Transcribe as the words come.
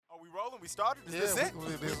rolling? We started? Is this it?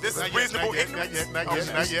 This is reasonable ignorance?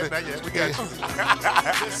 Not yet. We got you.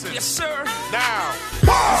 Yes, sir. Now,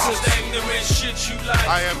 This is the ignorant shit you like.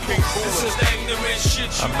 I am King This is Cooler. the ignorant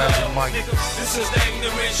shit you I'm like. Magic Mike. Nigga, this is the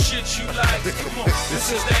ignorant shit you like. Come on.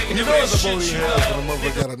 This is the You know ignorant it's a shit booty you hell like. when the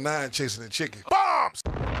motherfucker got a 9 chasing a chicken. Bombs!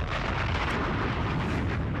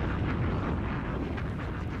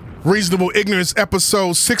 Reasonable Ignorance,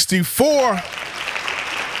 episode 64.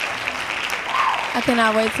 I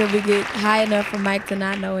cannot wait till we get high enough for Mike to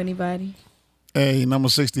not know anybody. Hey, number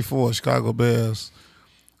 64, Chicago Bears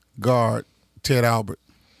guard Ted Albert.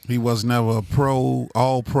 He was never a pro,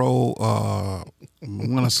 all-pro,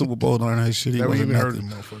 won a Super Bowl during his shit. He Never wasn't even heard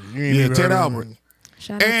nothing. of him, motherfucker. You ain't Yeah, even Ted heard of Albert. him.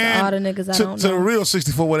 Shout out to all the niggas I don't to the know. real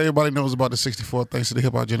 64, what everybody knows about the 64, thanks to the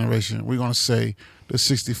hip-hop generation, we're going to say the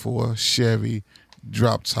 64 Chevy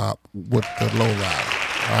drop top with the low rider.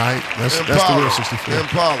 All right? That's the real 64.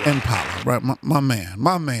 Impala, right? My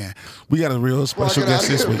man. We got a real special guest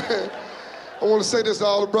this week. I want to say this to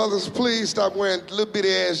all the brothers. Please stop wearing little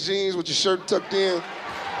bitty ass jeans with your shirt tucked in.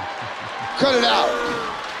 Cut it out.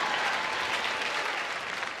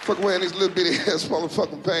 Fuck wearing these little bitty ass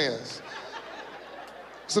motherfucking pants.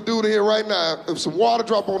 There's a dude in here right now. If some water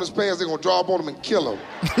drop on his pants, they're gonna drop on him and kill him.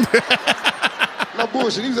 No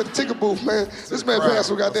bullshit. He was at the ticket booth, man. This man pants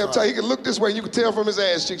were goddamn tight. He could look this way and you could tell from his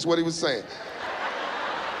ass cheeks what he was saying.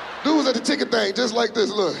 Dude was at the ticket thing just like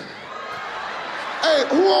this. Look. Hey,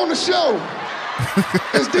 who on the show?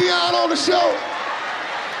 Is Dion on the show?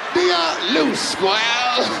 Dion, loose square.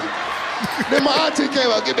 Then my auntie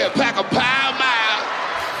came out, give me a pack of Pow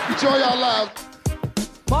Mile. Enjoy y'all live.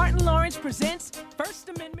 Martin Lawrence presents First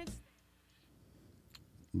Amendment.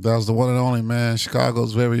 That was the one and only, man,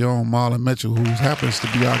 Chicago's very own Marlon Mitchell, who happens to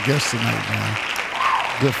be our guest tonight, man.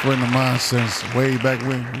 Good friend of mine since way back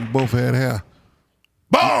when we both had hair.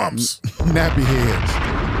 Bombs! Nappy heads.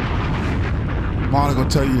 Marlon gonna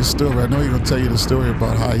tell you the story. I know he's gonna tell you the story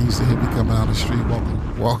about how he used to hit me coming out the street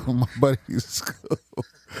walking my buddies to school.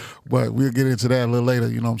 But we'll get into that a little later,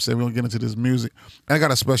 you know what I'm saying? We're gonna get into this music. And I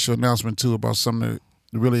got a special announcement too about something that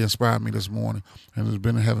really inspired me this morning and has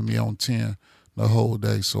been having me on 10 the whole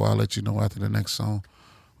day, so I'll let you know after the next song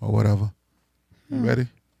or whatever. You ready?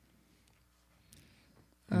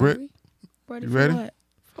 Britt, Ready you for ready? what?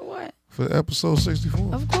 For what? for episode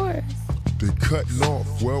 64? Of course. They cutting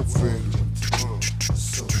off welfare.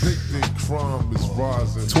 They crime is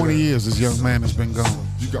rising. 20 years this young man has been gone.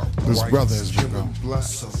 You got This whites brother has been killing gone.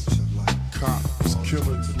 blacks, cops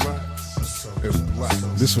killing blacks, and blacks.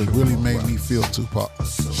 This one really made me feel Tupac.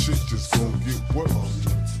 Shit just gonna get worse.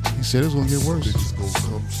 He said it's gonna get worse. Niggas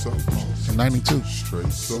gonna come soldiers. In 92.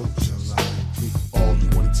 Straight soldiers. All you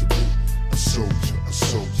wanted to be, a soldier, a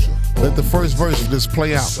soldier. Let the first verse of this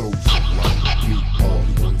play out. Soldier like me, all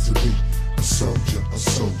you wanted to be, a soldier, a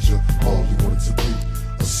soldier. All you wanted to be,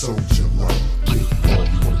 a soldier like me, all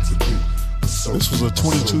you wanted to be, a soldier. This was a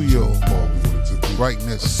 22-year-old all you wanted to be, writing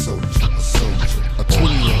a this. soldier, a soldier. A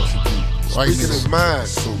 20-year-old writing Speaking this. his mind.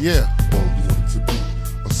 Yeah. All you wanted to be,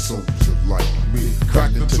 a soldier like me.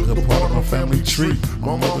 Cracked and took apart my family tree.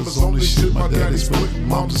 My mother's only shit, my daddy's split.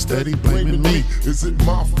 Mom's steady blaming me. Is it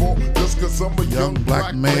my fault just cause I'm a young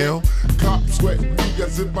black male? Cops sweating me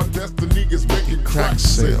as if my destiny is making crack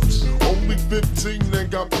sales. Only 15 and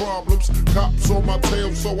got problems. Cops on my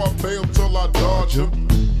tail, so I bail till I dodge 'em.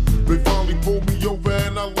 They finally pulled me over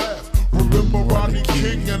and I laugh. Remember Rodney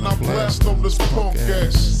King and I blast on this punk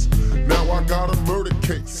ass. Now I got a murder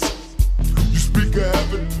case. You speak of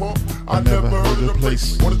heaven, punk. I never heard of the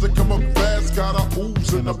place. Wanted to come up fast, got a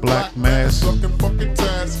ooze in a black mask. Sucking fucking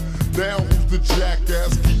task. Now who's the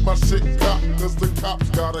jackass? Keep my shit cocked, cause the cops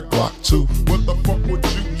got a Glock too. What the fuck would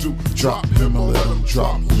you do? Drop him or let him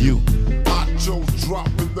drop you. I chose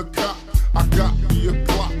dropping the cop. I got me a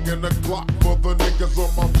Glock and a Glock for the niggas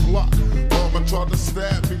on my block. Mama tried to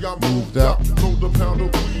stab me, I moved out. Sold a pound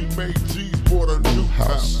of weed, made G's, bought a new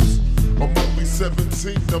house. I'm only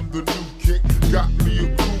 17, I'm the new king. Got me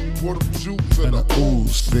a crew, bought them Jews and a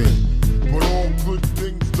Ooze thing. But all good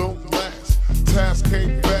things don't last. Task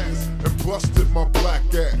came fast and busted my black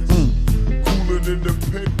ass. Cooling in the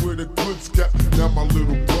pen where the goods got. Now my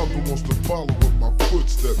little brother wants to follow in my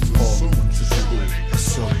footsteps. A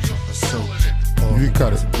soldier. You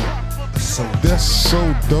cut it. That's so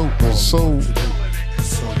dope.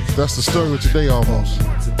 That's the story of today almost.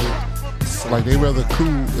 Like they rather cool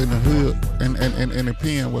in the hood and in the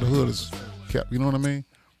pen where the hood is kept. You know what I mean?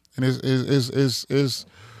 And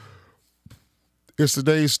it's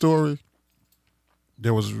today's story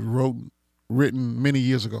that was written many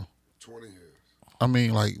years ago. 20 years. I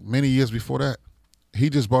mean, like many years before that. He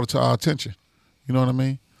just brought it to our attention. You know what I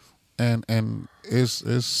mean? and it's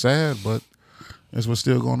sad, but it's what's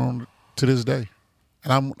still going on to this day.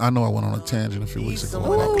 And I know I went on a tangent a few weeks ago.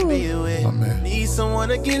 My man. Need someone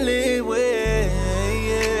to get lit with.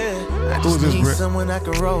 Yeah. I Who's just this, need Britt? someone I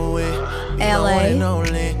can roll with. Be LA. my one and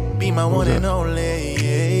only. Be my one and only.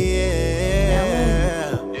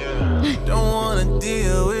 Yeah. Don't wanna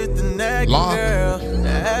deal with the nagging Law. girl, the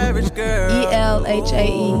average girl.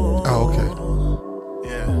 ELHAE. Oh, okay.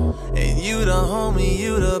 Yeah. And you the homie,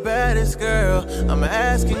 you the baddest girl. I'm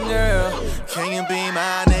asking, girl, can you be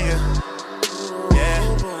my nigga?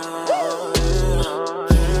 Yeah.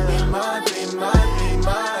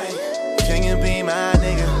 Can you be my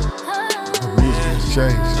nigga? The music has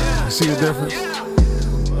changed. You see the difference?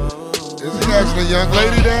 Is he actually a young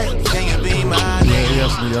lady there? Can you be my Yeah, nigga? he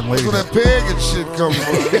asked the young lady. That's where that pagan shit comes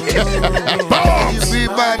from. You be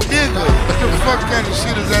my nigga. What the fuck kind of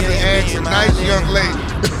shit is that to ask a nice young lady?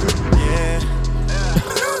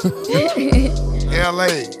 L.A.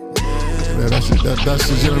 Yeah, that's the Lick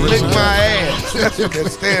generation. my ass. That's what that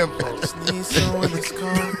stand for. Need someone that's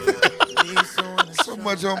calm. Need someone that's So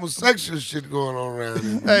much homosexual shit going on around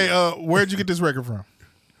here. Hey, where'd you get this record from?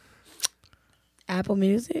 Apple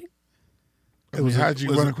Music? How'd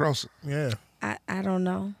you run across it? Yeah. I don't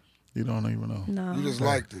know. You don't even know. No. You just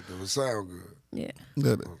liked it, though. It sound good. Yeah.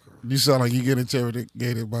 You sound like you get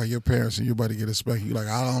interrogated by your parents and you're about to get a spank. You're like,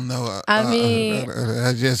 I don't know. I mean,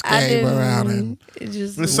 I just I came didn't. around and It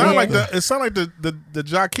just It sound like weird. the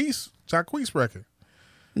Jacquees record.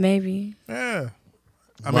 Maybe. Yeah.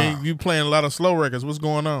 I mean, you playing a lot of slow records. What's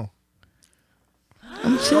going on?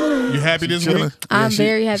 I'm chilling. You happy this chilling. week? I'm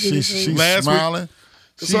very happy She's this week. Last week- smiling.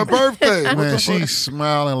 It's her birthday. What Man, the fuck? she's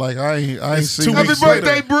smiling like I ain't seen 2 you. Happy weeks since-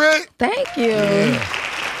 birthday, Britt. Thank you.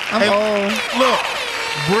 I'm old. Look,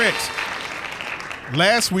 Brett.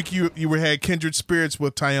 Last week you had Kindred Spirits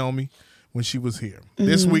with Tayomi when she was here.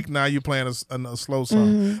 This week now you playing a slow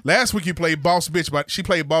song. Last week you played Boss Bitch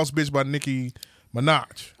by Nicki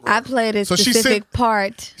Minaj. I played a So she specific said-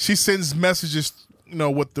 part. She sends messages,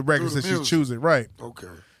 with the records Through that the she's music. choosing, right, Okay.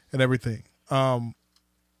 and everything.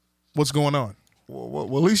 What's going on? Well,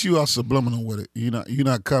 at least you are subliminal with it. You're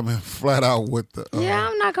not coming flat out with the. Yeah,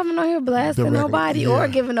 I'm not coming on here blasting record, nobody yeah. or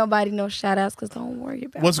giving nobody no shout outs because don't worry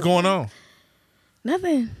about What's it. going on?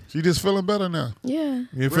 Nothing. She just feeling better now. Yeah.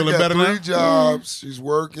 You Britt feeling got better 3 now? jobs. She's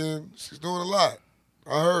working. She's doing a lot.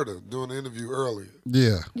 I heard her doing the interview earlier.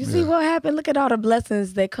 Yeah. You see what happened? Look at all the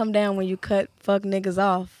blessings that come down when you cut fuck niggas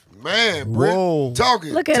off. Man, Britt, Whoa.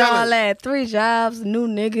 talking. Look at tell all it. that. 3 jobs, new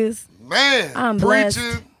niggas. Man, I'm blessed.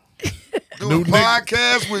 preaching, doing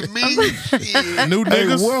podcasts with me. Shit. New Hey,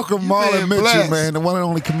 niggas. welcome You Marlon been Mitchell, blessed. man. The one and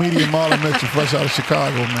only comedian Marlon Mitchell, fresh out of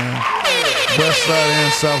Chicago, man. West Side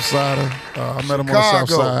and South Sider. I met him on the South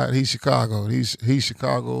Chicago. Side. He's Chicago. He's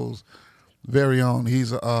Chicago's very own. He's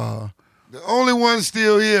The only one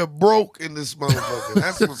still here broke in this motherfucker.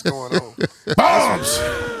 That's what's going on. Bombs.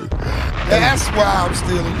 That's why I'm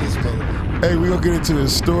still in this motherfucker. Hey, we gonna get into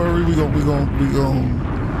his story. We gonna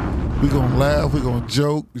laugh. We gonna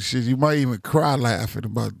joke. Shit, you might even cry laughing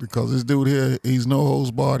about it because this dude here, he's no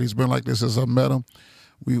holds barred. He's been like this since I met him.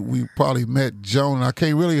 We probably met Joan. And I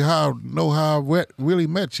can't really know how I really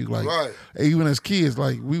met you. Like Right. even as kids,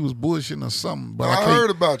 like we was bullshitting or something. But I I can't. heard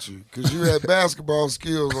about you because you had basketball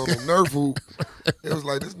skills on the Nerf hoop. It was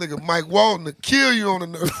like, this nigga Mike Walton to kill you on the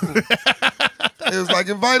Nerf hoop. It was like,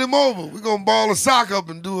 invite him over. We're going to ball a sock up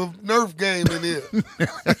and do a Nerf game in here.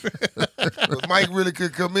 But Mike really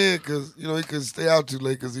could come in because, he couldn't stay out too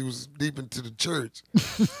late because he was deep into the church.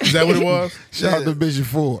 Is that what it was? Shout out Yeah. to Bishop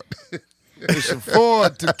Ford. Bishop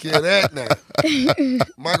Ford took care of that now.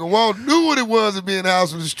 Michael Walton knew what it was to be in the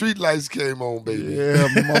house when the street lights came on, baby. Yeah,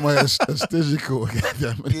 my mama had a stitchy cord.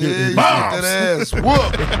 Yeah, he got that ass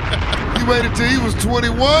whooped. He waited till he was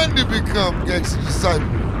 21 to become gangster disciple.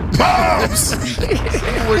 Bombs.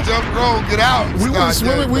 Wait till I'm grown, get out. We went Start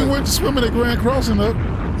swimming. that We thing. went swimming at Grand Crossing up.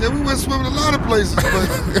 Yeah, we went swimming a lot of places, but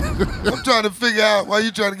I'm trying to figure out why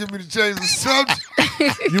you trying to get me to change the subject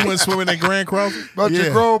You went swimming at Grand Crossing? about Yeah.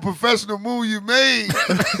 your grown professional move you made.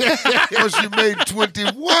 Once you made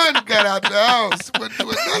 21, got out the house, went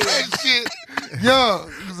doing none of that shit.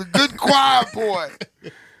 Young, he was a good choir boy.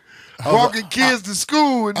 Walking kids to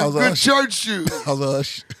school in I the was a good usher. church shoes. How's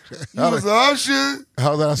that? You was an usher.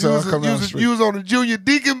 How's that? I You saw was, her come down the street. you was on the junior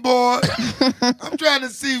deacon board. I'm trying to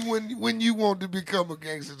see when you want to become a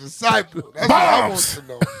gangster disciple. That's what I want to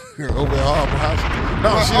know. Over at Harvard House.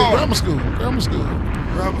 No, she in grammar school. Grammar school.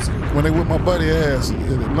 Grammar school. When they whipped my buddy ass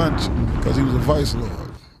at lunch because he was a vice lord.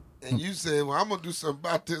 And And you said, well, I'm going to do something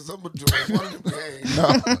about this. I'm going to do one of them games.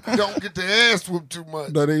 Don't get the ass whooped too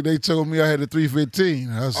much. No, they told me I had a 315.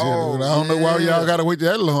 I said, Oh, I don't know why yeah. y'all got to wait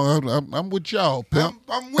that long. I'm with y'all, pimp.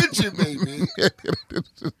 I'm with you, baby.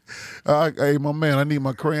 Hey, my man, I need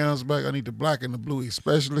my crayons back. I need the black and the blue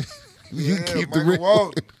especially. You Yeah, keep the Michael red.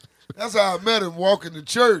 Walton. That's how I met him, walking to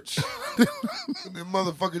church. In them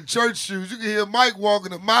motherfucking church shoes. You can hear Mike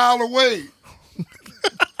walking a mile away.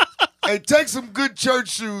 Hey, take some good church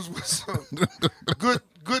shoes with some good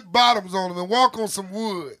bottoms on them and walk on some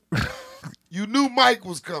wood. You knew Mike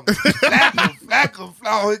was coming. Flacker,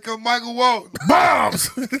 oh, here come Michael Walton. Bombs!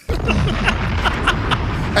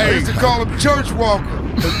 I used to call him Church Walker.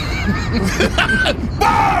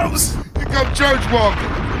 Bombs! Here come Church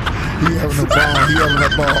Walker. He having a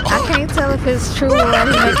ball. I can't tell if it's true or he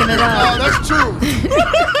making it Oh, up. that's true.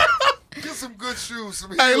 Get some good shoes.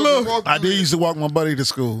 Some Hey, heels look. and walk I through did used to walk my buddy to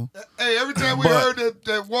school. Hey, every time we But- heard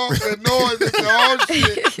that walk, that noise, they said, oh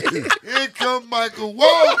shit, here come Michael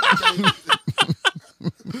Walton.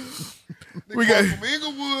 We got From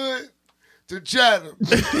Inglewood to Chatham.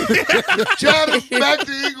 Chatham, back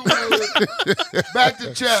to Inglewood, back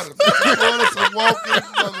to Chatham. Boy, that's a walking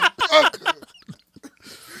motherfucker.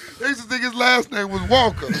 They used to think his last name was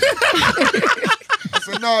Walker. I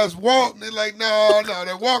said, no, it's Walton. They're like, no,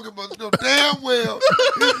 they're Walker, but no, damn well,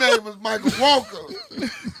 his name was Michael Walker.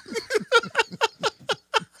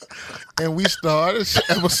 And we started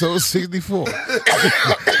episode 64.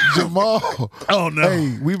 Jamal. Oh, no.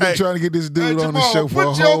 Hey, we've been trying to get this dude Hey, on the Jamal, show for a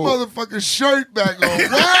put your whole... motherfucking shirt back on.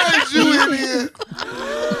 Why is you in here?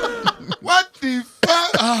 What the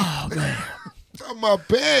fuck? Oh, man. Talking about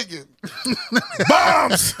begging.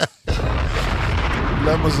 Bombs!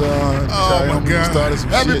 Amazon. Oh, my God. Started some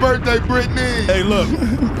Happy shit. birthday, Brittany. Hey, look.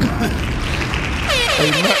 Hey,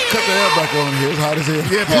 Matt, cut the air back on here. It's hot as hell.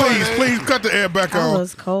 Yeah, please cut the air back That on.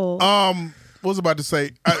 was cold. What was I about to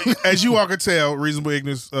say? As you all can tell, Reasonable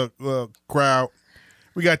Ignorance crowd,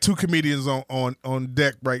 we got two comedians on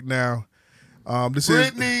deck right now. This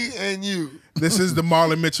Brittany and you. This is the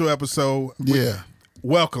Marlon Mitchell episode. Yeah.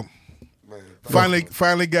 Welcome. Man,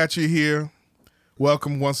 Finally got you here.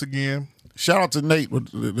 Welcome once again. Shout out to Nate,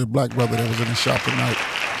 the black brother that was in the shop tonight,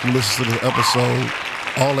 who listens to the episode,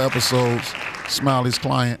 all the episodes. Smiley's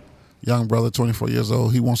client, young brother, 24 years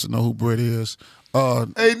old. He wants to know who Britt is.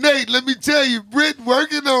 Hey, Nate, let me tell you, Britt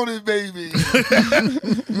working on it, baby. I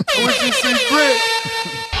wish you see Britt.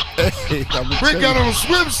 Hey, Britt got on a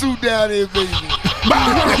swimsuit down there, baby.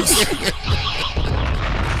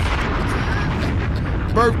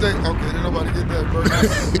 Birthday. Okay, didn't nobody get that birthday.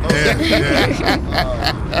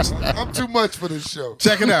 Okay. I'm too much for this show.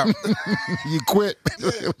 Check it out. You quit.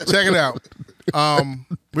 Check it out.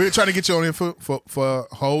 We're trying to get you on here for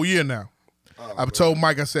a whole year now. I've told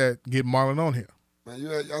Mike, I said, get Marlon on here. Man,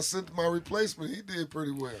 I sent my replacement. He did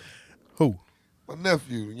pretty well. Who? My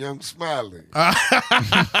nephew, young Smiley.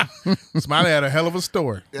 Smiley had a hell of a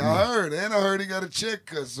story. Yeah, I heard. And I heard he got a check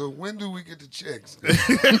cut. So when do we get the checks?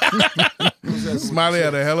 Smiley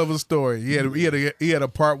had a hell of a story. He had a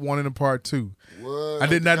part 1 and a part 2. What? I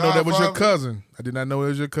did not know that was your Godfather? cousin. I did not know it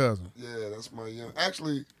was your cousin. Yeah, that's my young.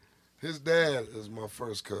 Actually, his dad is my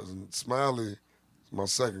first cousin. Smiley is my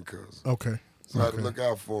second cousin. Okay. So I had to look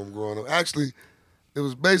out for him growing up. Actually, it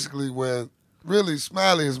was basically when really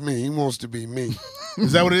Smiley is me. He wants to be me.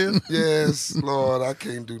 Is that what it is? Yes, Lord, I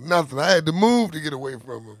can't do nothing. I had to move to get away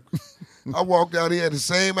from him. I walked out, he had the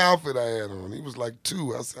same outfit I had on. He was like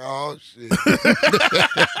 2. I said, oh, shit.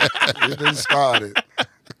 It done started.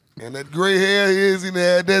 And that gray hair, he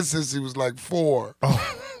had that since he was like 4.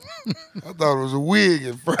 Oh. I thought it was a wig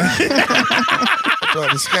at first. I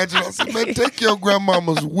tried to sketch it. I said, man, take your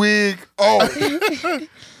grandmama's wig off.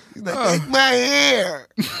 He's like, take my hair.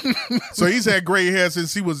 So he's had gray hair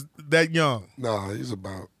since he was that young. Nah, he's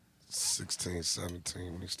about 16,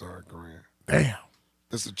 17 when he started graying. Damn.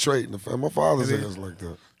 It's a trait in the family. My father's hair is like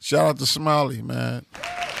that. Shout out to Smiley, man.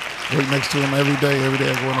 Work next to him every day. Every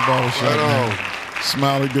day I go in the barbershop. Right Man.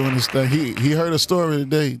 Smiley doing his thing. He heard a story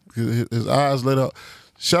today. His eyes lit up.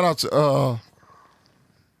 Shout out to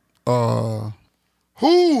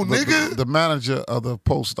who, nigga? The manager of the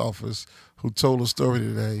post office who told a story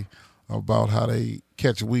today about how they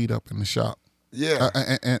catch weed up in the shop. Yeah.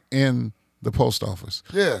 And in the post office.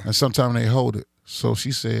 Yeah. And sometimes they hold it. So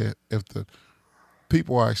she said if the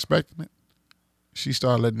people are expecting it, she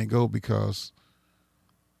started letting it go because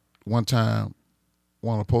one time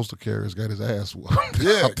one of the postal carriers got his ass whooped.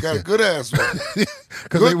 Yeah, got a good ass one.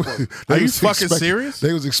 Are you fucking serious?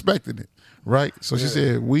 They was expecting it, right? So she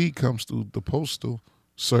said weed comes through the postal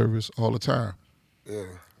service all the time. Yeah.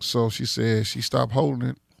 So she said she stopped holding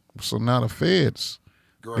it. So now the feds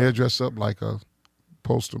They'll dress up like a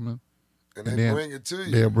postman. And they bring it to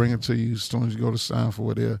you. They'll bring it to you as soon as you go to sign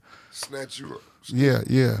for it. Snatch you up.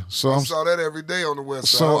 Yeah. So I saw that every day on the West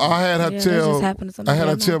Side. So I had her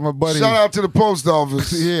tell my buddy. Shout out to the post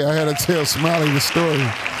office. Yeah, I had to tell Smiley the story.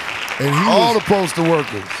 And all the postal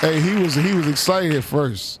workers. Hey, he was excited at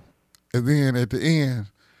first. And then at the end,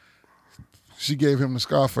 she gave him the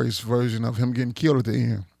Scarface version of him getting killed at the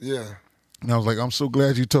end. Yeah. And I was like, I'm so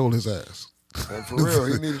glad you told his ass. And for real,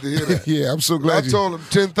 he needed to hear that. Yeah, I'm so glad I told him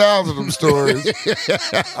 10,000 of them stories.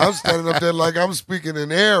 I'm standing up there like I'm speaking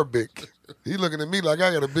in Arabic. He looking at me like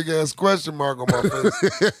I got a big-ass question mark on my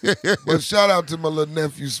face. But shout out to my little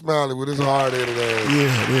nephew Smiley with his hard-headed ass.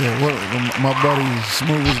 Yeah. My buddy,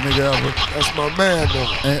 smoothest nigga ever. That's my man,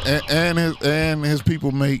 though. And his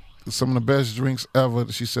people make some of the best drinks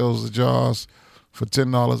ever. She sells the jars for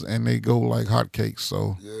 $10, and they go like hotcakes.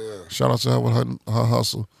 So shout out to her with her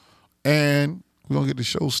hustle. And we're gonna get the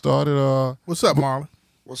show started. What's up, Marlon?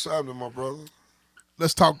 What's happening, my brother?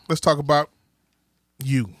 Let's talk about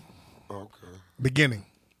you. Okay. Beginning.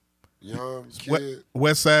 Young kid.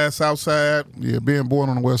 West Side, South Side. Yeah, being born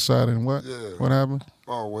on the West Side and what? Yeah. What happened?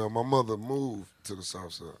 Oh well, my mother moved to the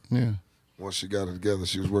South Side. Yeah. Once she got it together,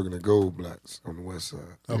 she was working at Gold Blacks on the West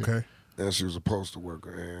Side. Okay. And she was a postal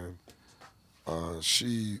worker, and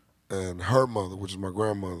she and her mother, which is my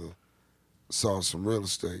grandmother, saw some real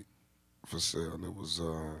estate for sale, and it was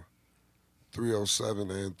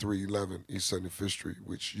 307 and 311 East 75th Street,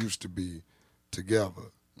 which used to be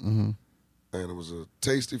together. Mm-hmm. And it was a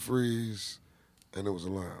Tasty Freeze, and it was a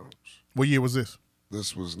lounge. What year was this?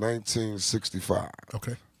 This was 1965.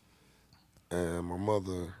 Okay. And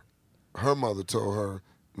her mother told her,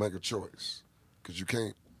 make a choice, because you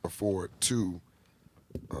can't afford two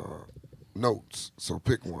notes, so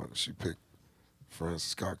pick one. She picked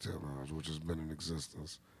Francis Cocktail Lounge, which has been in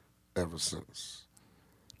existence ever since.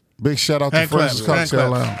 Big shout out to Francis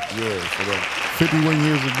Cocktail Lounge. Yeah, for that. 51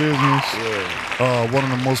 years of business. Yeah. One of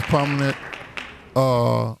the most prominent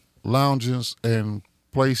lounges and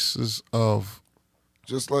places of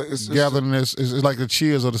just like it's gatherness. It's like the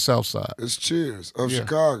Cheers of the South Side. It's Cheers of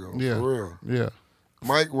Chicago. Yeah. For real. Yeah.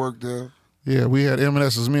 Mike worked there. Yeah, we had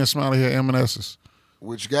M&S's. Me and Smiley had M&S's.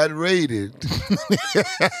 Which got raided.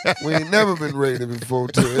 We ain't never been raided before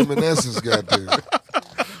till M&S's got there.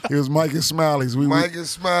 It was Mike and Smiley's. Mike and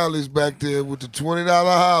Smiley's back there with the $20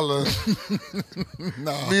 holler.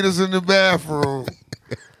 Meet us in the bathroom.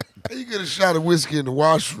 You get a shot of whiskey in the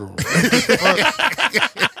washroom.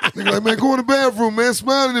 Nigga like, man, go in the bathroom, man.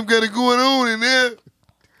 Smiley and them got it going on in there.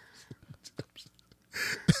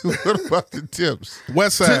 What about the tips?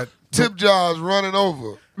 West Side. Tip jars running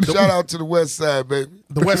over. Shout out to the West Side, baby.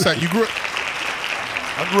 The West Side. You grew up.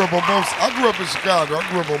 I grew up on both. I grew up in Chicago. I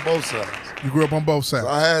grew up on both sides. You grew up on both sides. So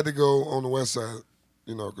I had to go on the West Side,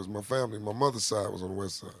 because my family, my mother's side was on the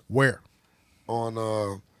West Side. Where? On,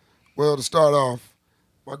 to start off,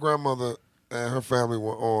 my grandmother and her family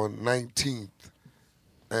were on 19th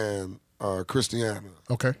and Christiana.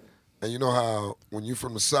 Okay. And you know how when you're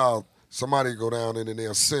from the South, somebody go down and then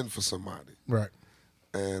they'll send for somebody. Right.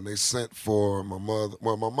 And they sent for my mother.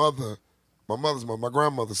 Well, my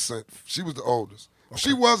grandmother sent. She was the oldest. Okay.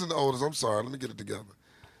 She wasn't the oldest. I'm sorry. Let me get it together.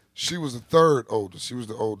 She was the third oldest. She was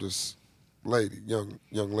the oldest lady, young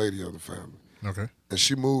lady of the family. Okay. And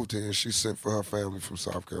she moved here and she sent for her family from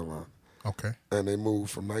South Carolina. Okay. And they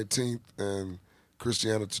moved from 19th and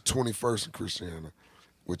Christiana to 21st and Christiana,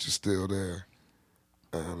 which is still there.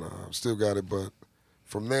 And still got it. But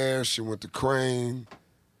from there, she went to Crane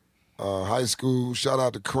High School. Shout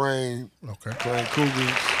out to Crane. Okay. Crane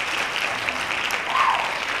Cougars.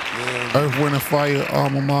 Yeah. Earth, Wind, and Fire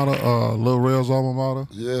alma mater, Lil Rel's alma mater.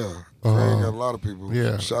 Yeah. Crane got a lot of people.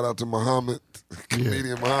 Yeah. Shout out to Muhammad,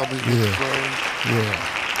 comedian Muhammad.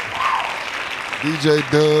 Yeah. DJ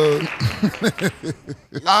Doug.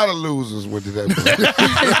 A lot of losers went to that.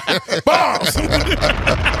 Bombs!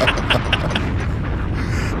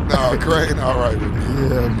 Nah, Crane all right with me.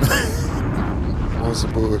 Yeah, man. On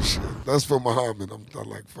some bullshit. That's for Muhammad. I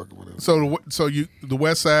like fucking with him. So the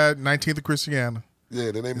West Side, 19th of Christiana.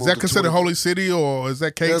 Yeah, then they moved. Is that considered Holy City or is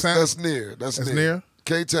that K-Town? That's near. That's near.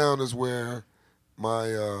 K-Town is where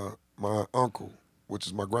my uncle, which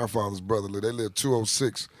is my grandfather's brother, lived. They lived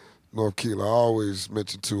 206 North Keeler. I always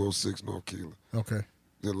mention 206 North Keeler. Okay.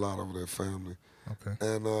 Did a lot over their family. Okay.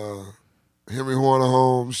 And Henry Horner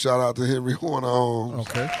Homes. Shout out to Henry Horner Homes.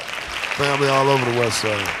 Okay. Family all over the West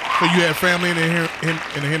Side. So you had family in the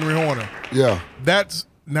Henry Horner. Yeah. That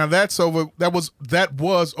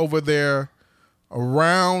was over there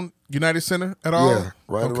around United Center at all? Yeah,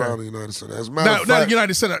 around the United Center. As a matter of fact, not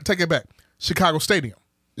United Center. Take it back. Chicago Stadium.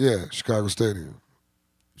 Yeah, Chicago Stadium.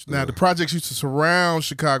 Now the projects used to surround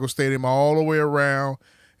Chicago Stadium all the way around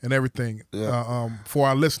and everything. For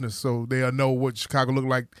our listeners, so they'll know what Chicago looked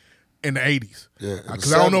like in the 80s. Yeah,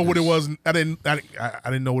 because I don't know what it was. I didn't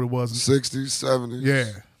know what it was. 60s,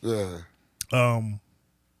 70s. Yeah.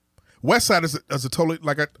 West Side is a totally,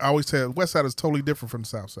 like I always tell, West Side is totally different from the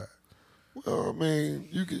South Side. Well, I mean,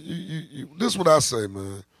 you this is what I say,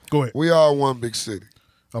 man. Go ahead. We are one big city.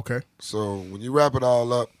 Okay. So when you wrap it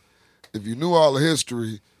all up, if you knew all the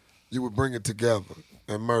history, you would bring it together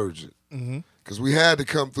and merge it. Because we had to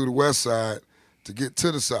come through the West Side to get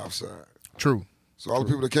to the South Side. True. So all the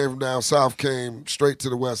people that came from down south came straight to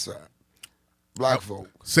the West Side. Black folk.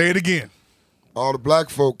 Say it again. All the black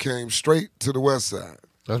folk came straight to the West Side.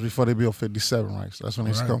 That's before they built 57, right? So that's when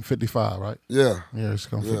they come 55, right? Yeah. Yeah, it's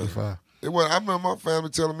come 55. It was. I remember my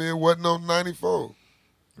family telling me it wasn't no 94.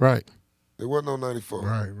 Right. It wasn't no 94.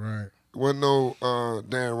 Right. It wasn't no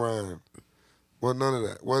Dan Ryan. Wasn't none of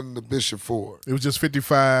that. Wasn't the Bishop Ford. It was just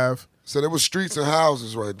 55. So there was streets and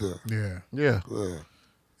houses right there. Yeah.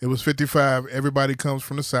 It was 55. Everybody comes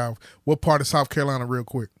from the South. What part of South Carolina, real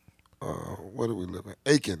quick? Where do we live in?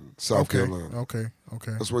 Aiken, South Carolina. Okay.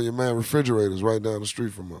 That's where your man Refrigerator's right down the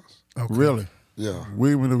street from us. Okay. Really? Yeah.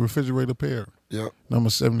 We were the refrigerator pair. Yep. Number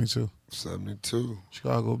 72. 72.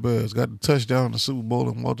 Chicago Bears got the touchdown in the Super Bowl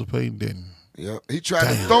and Walter Payton didn't. Yeah. He tried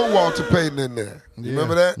to throw Walter Payton in there. You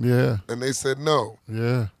remember that? Yeah. And they said no.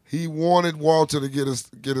 Yeah. He wanted Walter to get a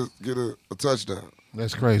touchdown.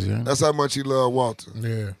 That's crazy, huh? That's how much he loved Walter.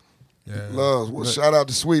 Yeah. Loves. Well, shout out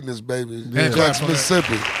to Sweetness, baby. Yeah. Jackson,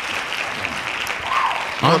 Mississippi.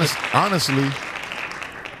 Honestly,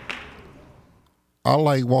 I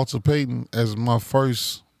like Walter Payton as my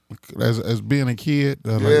first, as being a kid.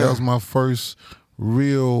 Like that was my first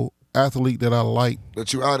real athlete that I liked.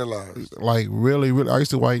 That you idolized. Like really, I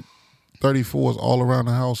used to write 34s all around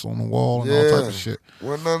the house on the wall and all type of shit.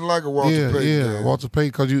 Wasn't nothing like a Walter Payton. Yeah, man. Walter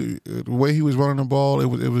Payton, because the way he was running the ball,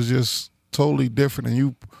 it was just totally different, and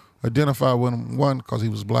you identified with him, one, because he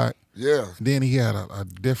was black. Yeah. Then he had a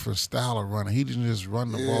different style of running. He didn't just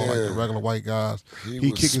run the ball like the regular white guys.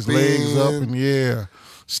 He kicked his legs up and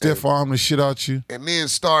stiff arm the shit out you. And then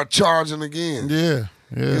start charging again. Yeah.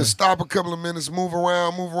 He'll stop a couple of minutes, move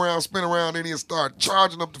around, spin around, then he'll start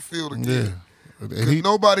charging up the field again. Yeah.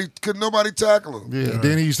 Could nobody tackle him. Yeah.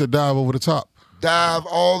 Then he used to dive over the top. Dive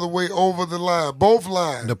all the way over the line, both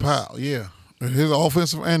lines. The pile, yeah. His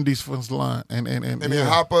offensive and defensive line. And then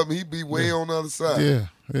hop up and he'd be way on the other side.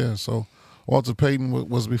 Yeah. So Walter Payton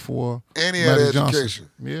was before. And he had Matty education.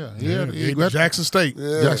 Johnson. He graduated Jackson State.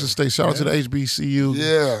 Yeah. Jackson State. Shout out to the HBCU.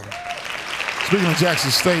 Yeah. Speaking of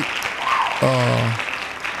Jackson State,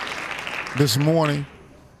 this morning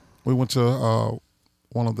we went to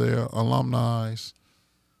one of their alumni's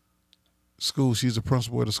school. She's the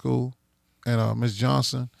principal of the school. And Miss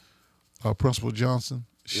Johnson, Principal Johnson,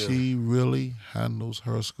 she really handles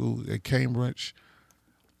her school at Cambridge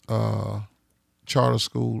Charter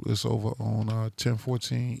School. It's over on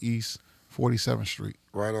 1014 East 47th Street.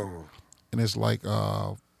 Right on. And it's like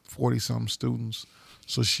 40-something students.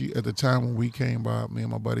 So she, at the time when we came by, me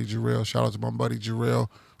and my buddy Jarrell, shout out to my buddy Jarrell,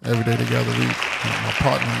 every day together, we, my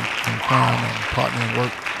partner in crime and partner in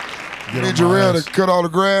work. You need Jarrell to cut all the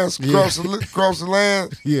grass across the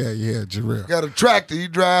land? Yeah, Jarrell. Got a tractor. He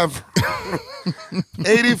drive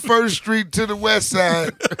 81st Street to the west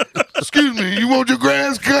side. Excuse me, you want your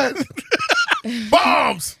grass cut?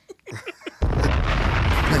 Bombs!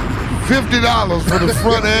 $50 for the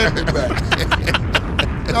front and the back.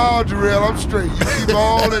 No, Jarrell, I'm straight. You keep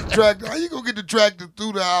all that tractor. How you gonna get the tractor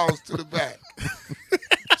through the house to the back?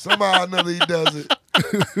 Somehow or another he does it.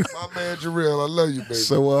 My man Jarrell, I love you, baby.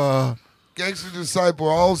 So, Gangster Disciple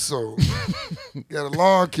also got a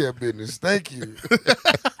lawn care business. Thank you.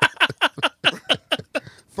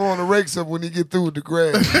 Throwing the rakes up when he get through with the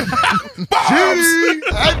grass. Gee,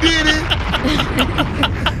 I did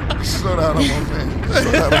it. Slow down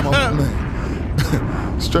on my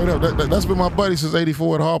man. Straight up, that's been my buddy since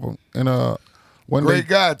 '84 at Harper. And one great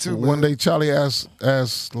guy too. Man. One day Charlie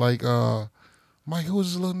asked like, Mike,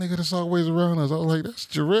 who's this little nigga that's always around us? I was like, that's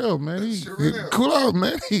Jarrell, man. He cool out,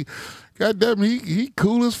 man. Goddamn, he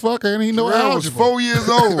cool as fuck, and he know Jarrell was 4 years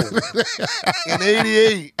old in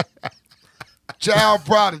 '88. Child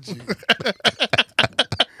prodigy.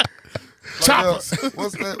 Choppers.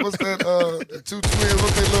 What's that? The two twins.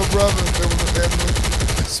 What's their little brother?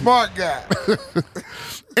 That smart guy.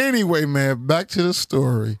 Anyway, man, back to the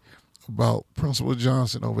story about Principal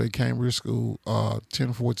Johnson over at Cambridge School,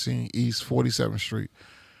 1014 East 47th Street.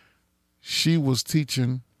 She was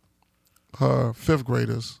teaching her fifth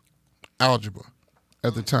graders algebra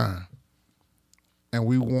at the time. And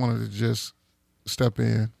we wanted to just step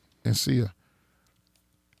in and see her.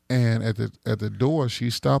 And at the door, she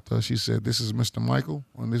stopped her. She said, "This is Mr. Michael,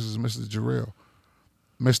 and this is Mr. Jarrell.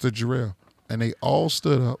 Mr. Jarrell." And they all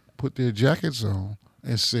stood up, put their jackets on,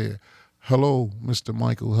 and said, "Hello, Mr.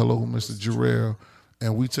 Michael. Hello, Mr. Jarrell."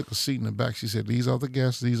 And we took a seat in the back. She said, "These are the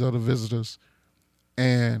guests. These are the visitors."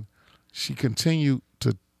 And she continued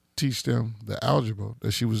to teach them the algebra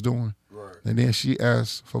that she was doing. Right. And then she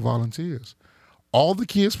asked for volunteers. All the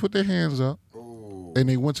kids put their hands up, and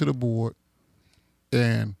they went to the board.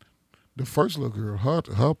 And the first little girl,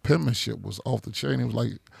 her penmanship was off the chain. It was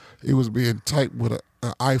like it was being typed with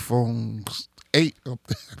an iPhone 8 up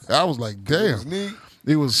there. I was like, damn. It was neat.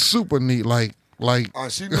 It was super neat. Like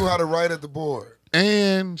she knew how to write at the board.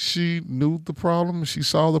 And she knew the problem. She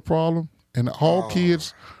saw the problem. And all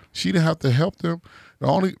kids, she didn't have to help them. The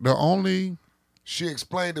only she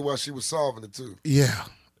explained it while she was solving it too. Yeah.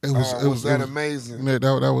 It was amazing. That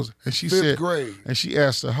was, and she Fifth said, grade. And she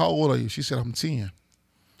asked her, "How old are you?" She said, "I'm 10."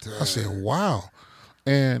 I said, "Wow."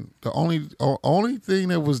 And the only thing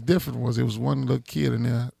that was different was it was one little kid in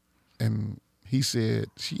there, and he said,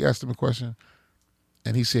 she asked him a question,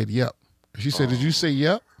 and he said, "Yep." She said, "Did you say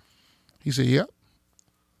yep?" He said, "Yep."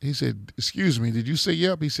 He said, "Excuse me, did you say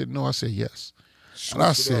yep?" He said, "No, I said yes." And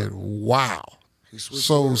I said, "Wow."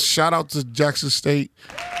 So shout out to Jackson State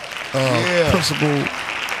Principal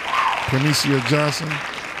Penicia Johnson,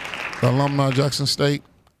 the alumni of Jackson State.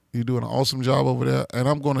 You're doing an awesome job over there. And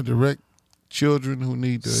I'm going to direct children who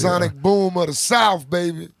need the Sonic Boom of the South,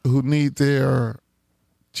 baby. Who need their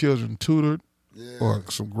children tutored, or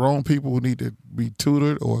some grown people who need to be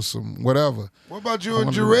tutored, or some whatever. What about you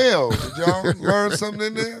and Jarrell? Did y'all learn something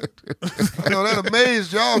in there? I know that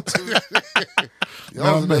amazed y'all too.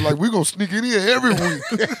 Y'all was in there like, we're going to sneak in here every week.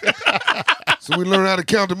 So we learn how to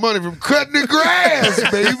count the money from cutting the grass,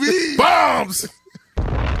 baby. Bombs!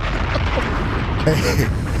 Hey,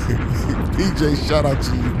 PJ, shout out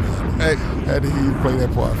to you, man. Hey, had to hear you play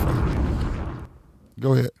that part for you.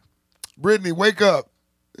 Go ahead. Brittany, wake up.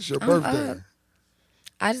 It's your birthday.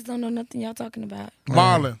 I just don't know nothing y'all talking about.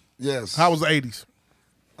 Marlon. Yes. How was the 80s?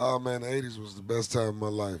 Oh, man, the 80s was the best time of my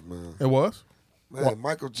life, man. It was? Man, What?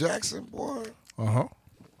 Michael Jackson, boy. Uh-huh.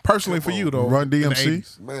 Personally for you, though. Run in the DMC?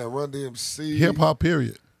 80s. Man, Run DMC. Hip hop,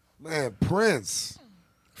 period. Man, Prince.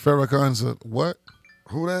 Farrakhan's a what?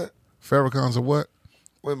 Who that? Farrakhan's a what?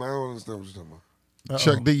 Wait a minute, I don't understand what you're talking about.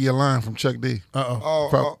 Chuck D, your line from Chuck D.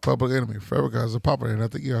 Oh, Public Enemy. Farrakhan's a popular, and I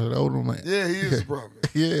think you're an older man. Yeah, he is probably.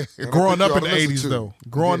 Yeah. Growing up in the 80s, though.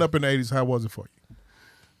 Growing up in the 80s, how was it for you?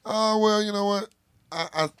 Well, you know what?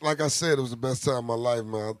 I like I said, it was the best time of my life,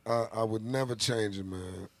 man. I would never change it,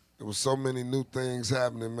 man. There was so many new things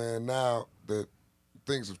happening, man, now that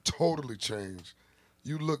things have totally changed.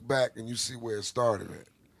 You look back and you see where it started at.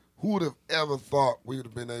 Who would have ever thought we would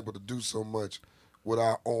have been able to do so much with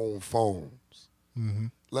our own phones? Mm-hmm.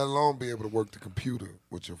 Let alone be able to work the computer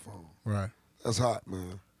with your phone. Right. That's hot,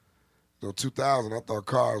 man. You know, 2000, I thought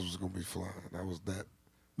cars was going to be flying. That was that.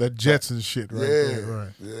 That Jetson shit right there. Right.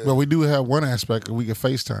 Yeah. But we do have one aspect that we can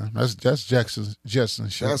FaceTime. That's Jetson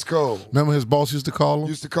shit. That's cold. Remember his boss used to call him?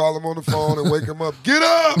 Used to call him on the phone and wake him up. Get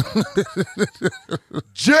up!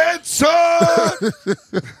 Jetson!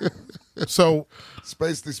 So,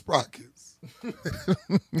 Space the Sprockets.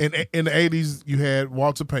 in the 80s, you had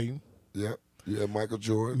Walter Payton. Yep. You had Michael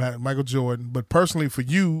Jordan. Michael Jordan. But personally for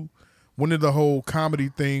you, when did the whole comedy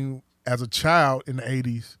thing as a child in the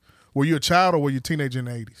 80s, were you a child or were you a teenager in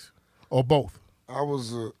the 80s? Or both? I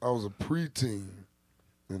was a preteen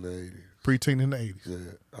in the 80s. Preteen in the 80s? Yeah.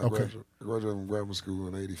 I Okay. graduated from grammar school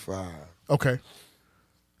in 85. Okay.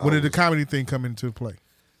 When did the comedy thing come into play?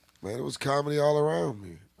 Man, it was comedy all around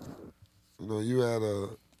me. You know, you had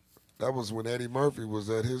that was when Eddie Murphy was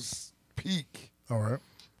at his peak. All right.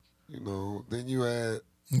 You know, then you had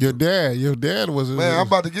Your dad was. Man, I'm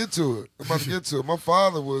about to get to it. My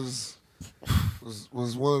father was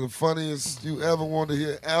one of the funniest you ever wanted to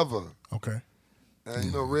hear ever. Okay. And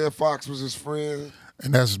you know, Red Fox was his friend.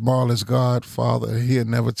 And that's Marlon's godfather. He'd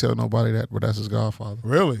never tell nobody that, but that's his godfather.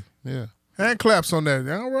 Really? Yeah. Hand claps on that.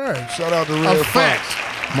 All right. Shout out to Red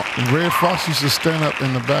Fox. Red Fox used to stand up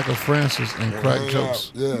in the back of Francis and crack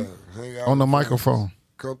jokes. Yeah, hang out on the with microphone. friends.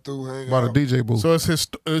 Come through, hang by out. the DJ booth. So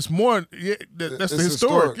it's more. Yeah, that's the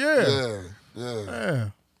historic. Yeah. Yeah.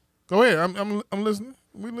 Go ahead. I'm listening.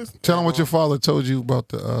 We listen. Tell him what your father told you about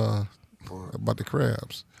the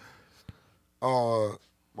crabs.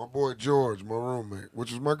 My boy George, my roommate,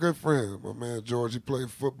 which was my good friend, my man George. He played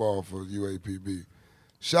football for UAPB.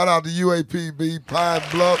 Shout out to UAPB, Pine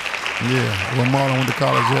Bluff. Yeah, when Marlon went to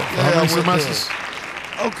college. How many semesters?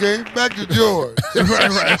 Okay, back to George.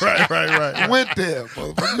 right. Went there,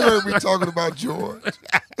 motherfucker. You heard me talking about George.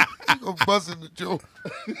 You gonna bust into George.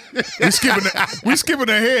 We skipping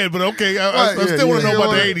ahead, but okay. I still want to know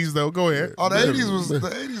about the 80s, though. Go ahead. Oh, the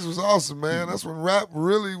 80s was awesome, man. That's when rap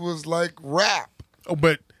really was like rap. Oh,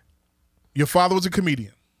 but your father was a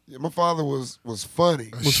comedian. Yeah, my father was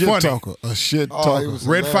funny. A shit talker. He was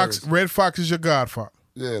Red hilarious. Fox is your godfather.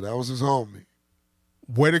 Yeah, that was his homie.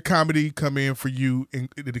 Where did comedy come in for you?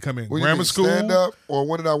 Did it come in What do you grammar mean, school? Stand up, or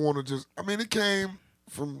when did I want to just? I mean, it came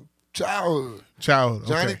from childhood. Childhood.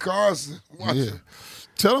 Johnny Okay. Carson. Yeah.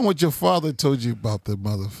 Tell them what your father told you about the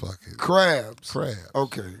motherfucking Crabs. crabs.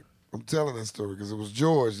 Okay, I'm telling that story because it was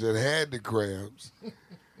George that had the crabs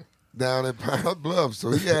down at Pine Bluff.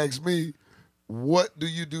 So he asked me, "What do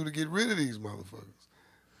you do to get rid of these motherfuckers?"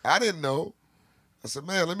 I didn't know. I said,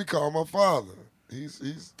 "Man, let me call my father. He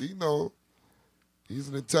know. He's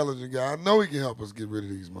an intelligent guy. I know he can help us get rid of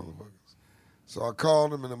these motherfuckers." So I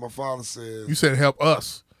called him, and then my father said, You said help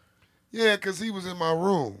us. "Yeah, because he was in my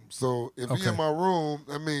room. So if he in my room,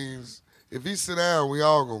 that means if he sit down, we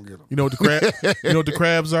all gonna get him." You know what the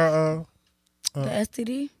crabs are? The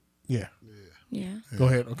STD? Yeah. Yeah. Go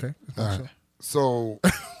ahead. Okay. All right. So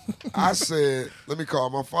I said, "Let me call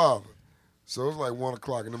my father." So it was like 1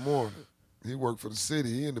 o'clock in the morning. He worked for the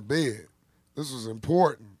city. He in the bed. This was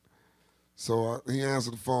important. So he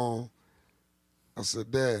answered the phone. I said,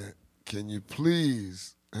 "Dad, can you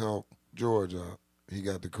please help George out? He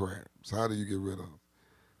got the crabs. How do you get rid of them?"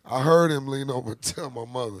 I heard him lean over and tell my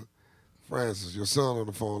mother, "Francis, your son on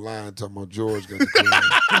the phone lying talking about George got the crabs."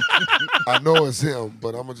 I know it's him,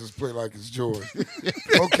 but I'm going to just play like it's George.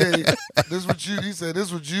 "Okay, he said, this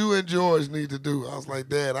is what you and George need to do." I was like,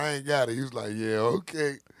 "Dad, I ain't got it." He was like, "Yeah,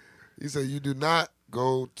 okay." He said, "You do not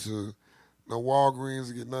go to no Walgreens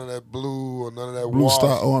to get none of that blue or none of that Blue wash.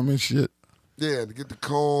 Star Ointment shit. Yeah, to get the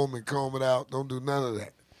comb and comb it out. Don't do none of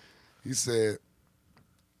that." He said,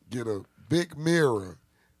 "Get a big mirror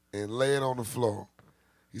and lay it on the floor."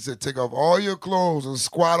 He said, "Take off all your clothes and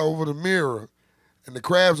squat over the mirror, and the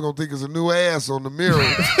crab's gonna think it's a new ass on the mirror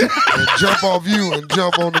and jump off you and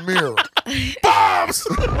jump on the mirror." Bombs!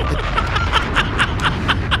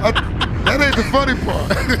 That ain't the funny part.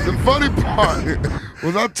 The funny part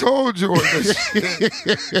was I told George that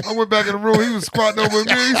shit. I went back in the room. He was squatting over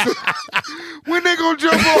me. He said, "When they gonna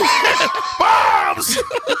jump off?" Bombs!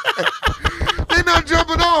 They not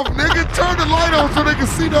jumping off, nigga. Turn the light on so they can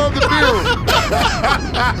see the other mirror.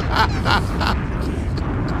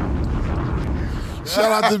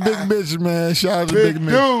 Shout out to Big Mitch, man. Shout out to Big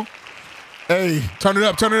Mitch. Dude. Hey. Turn it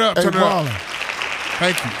up. Hey, Marlon.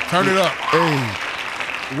 Thank you. Turn it up. Hey.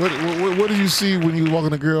 What did you see when you were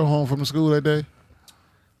walking the girl home from the school that day?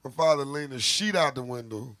 My father leaned the sheet out the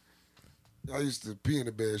window. I used to pee in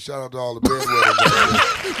the bed. Shout out to all the bedwetters out there.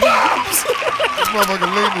 This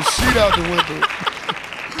motherfucker leaned the sheet out the window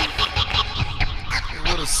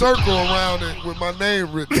with a circle around it with my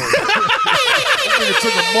name written on it. This nigga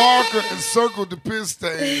took a marker and circled the piss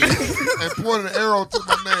stain and pointed an arrow to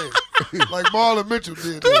my name. Like Marlon Mitchell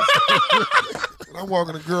did this. And I'm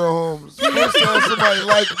walking the girl home. It's the first time somebody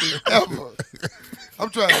liked me ever. I'm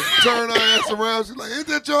trying to turn her ass around. She's like, "Ain't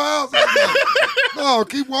that your house?" I'm like, "No,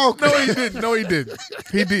 keep walking." No, he didn't.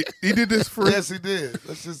 He did this for Yes, he did.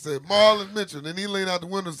 Let's just say Marlon Mitchell. Then he leaned out the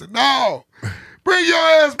window and said, "No, bring your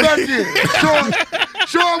ass back in.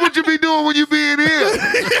 Show her what you be doing when you be in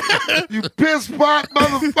here. You piss pot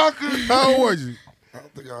motherfucker." How old were you? I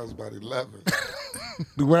think I was about 11.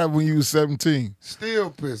 What happened when you was 17? Still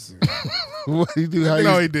pissing. What did he do?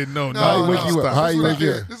 No, he didn't. No. How he wake you up? How he wake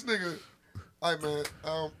you up? This nigga, hey man,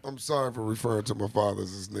 I'm sorry for referring to my father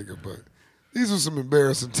as this nigga, but these were some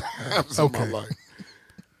embarrassing times in my life.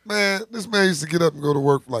 Man, this man used to get up and go to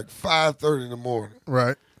work like 5:30 in the morning.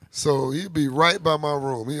 Right. So he'd be right by my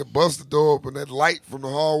room. He'd bust the door open, that light from the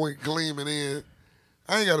hallway gleaming in.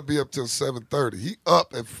 I ain't got to be up till 7:30. He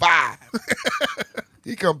up at 5.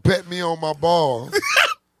 He come pet me on my balls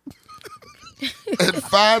at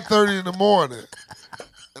 5:30 in the morning.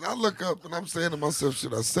 And I look up and I'm saying to myself,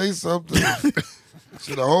 should I say something?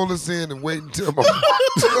 Should I hold this in and wait until my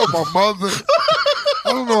mother?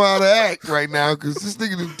 I don't know how to act right now because this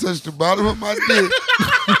nigga done touched the bottom of my dick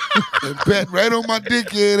and pet right on my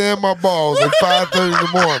dickhead and my balls at 5:30 in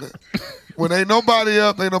the morning. When ain't nobody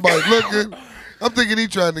up, ain't nobody looking. I'm thinking he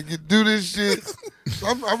trying to do this shit. So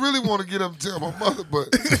I really want to get up and tell my mother, but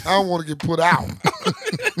I don't want to get put out.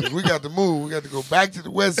 We got to move. We got to go back to the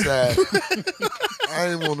west side. I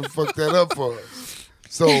didn't want to fuck that up for us.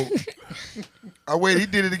 So I waited. He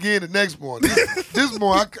did it again the next morning. This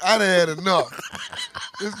morning, I done had enough.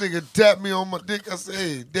 This nigga tapped me on my dick. I said,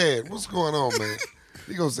 "Hey, Dad, what's going on, man?"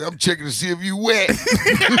 He gonna say, I'm checking to see if you wet. Bombs!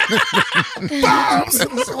 I said,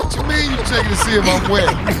 what you mean you checking to see if I'm wet?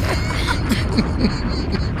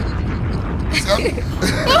 So,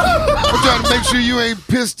 I'm trying to make sure you ain't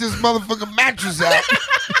pissed this motherfucking mattress out.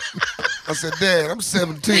 I said, Dad, I'm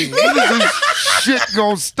 17. When is this shit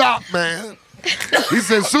gonna stop, man? He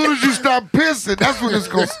said, as soon as you stop pissing, that's when it's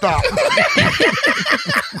gonna stop.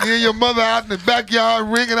 You and your mother out in the backyard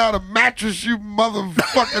wringing out a mattress, you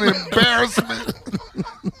motherfucking embarrassment.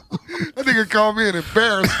 That nigga called me an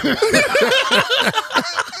embarrassment.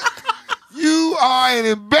 You are an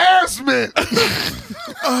embarrassment.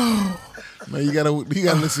 Oh. Man, you gotta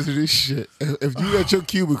listen to this shit. If you at your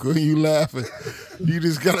cubicle and you laughing, you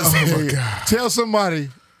just gotta say, tell somebody.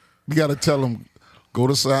 You gotta tell them, go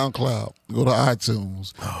to SoundCloud, go to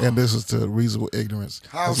iTunes, and listen to Reasonable Ignorance.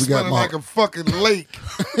 I'm smelling like a fucking lake.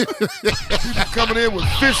 People coming in with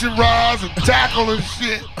fishing rods and tackle and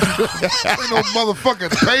shit. Ain't no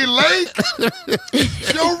motherfucking Pay Lake.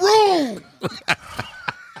 It's your room.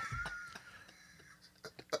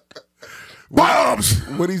 Bombs!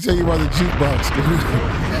 What did he tell you about the jukebox?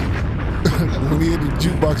 When he had the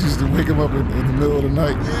jukebox, he used to wake him up in the middle of the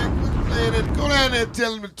night. Man, go down there and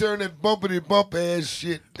tell him to turn that bumpity bump ass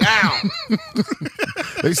shit down.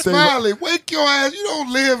 They stay Smiley, wake your ass. You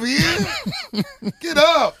don't live here. Get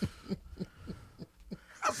up.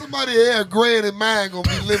 How somebody here, Grant and mine, gonna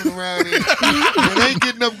be living around here and ain't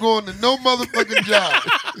getting up going to no motherfucking job.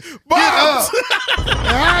 Get up. And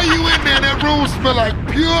how you in there? That room smell like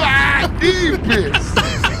pure ID piss.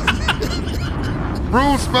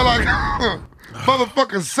 Room smell like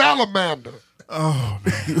motherfucking salamander. Oh,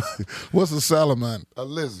 man. What's a salamander? A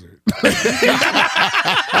lizard.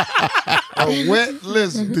 A wet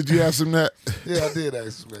lizard. Did you ask him that? Yeah, I did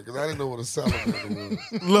ask him that because I didn't know what a salamander was.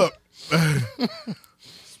 Look.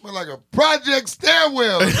 Smell like a project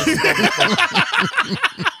stairwell.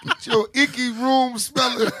 Your icky room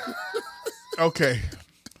smelling. Okay.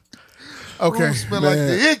 Room smell like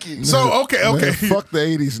the icky. So, okay. Man, fuck the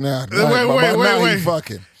 80s now. Wait.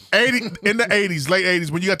 Fucking. 80 in the 80s, late 80s,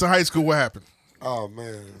 when you got to high school, what happened? Oh,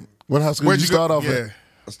 man. What high school did you start off at?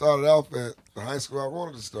 I started off at the high school I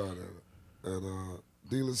wanted to start at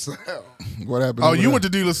De La Salle. What happened? Oh, you went to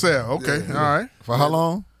De La Salle. Okay, Yeah. all right. For how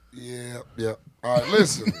long? Yeah. All right,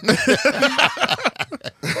 listen.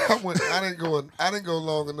 I didn't go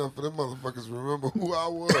long enough for them motherfuckers to remember who I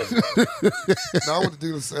was. No, I went to De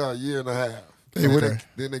La Salle a year and a half.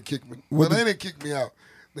 Then they kicked me. Well, they didn't kick me out.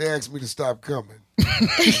 They asked me to stop coming.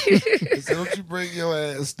 They said, don't you bring your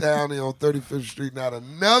ass down there on 35th Street not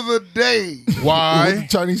another day. Why? What did the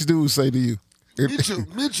Chinese dudes say to you?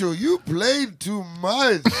 Mitchell, you played too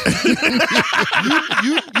much.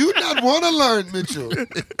 you not want to learn, Mitchell.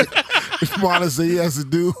 Marlon said he has to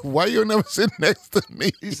do. Why you never sit next to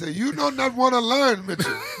me? He said, you don't not want to learn,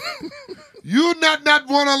 Mitchell. You not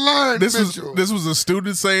want to learn, Mitchell. This was a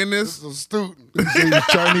student saying this? This was a student.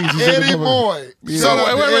 Chinese. Eddie Moy. Yeah. Shout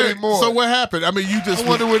out to Eddie Moy. So what happened? I mean, you just. I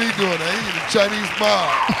wonder what he doing now. He in the Chinese mob.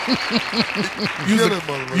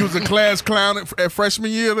 You was a class clown at freshman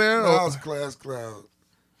year there? No, I was class clown.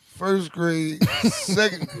 First grade,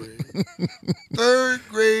 second grade, third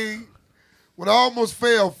grade. When I almost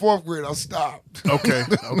failed fourth grade, I stopped. Okay.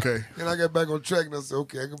 And I got back on track and I said,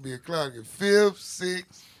 okay, I can be a clown. Get fifth,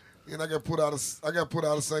 sixth. And I got put out of St.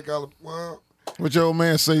 Cloud. Well, what your old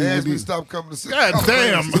man say? They asked me to stop coming to St. God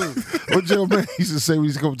damn. What your old man used to say when he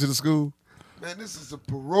used to come to the school? Man, this is a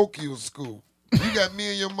parochial school. You got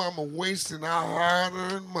me and your mama wasting our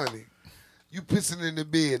hard-earned money. You pissing in the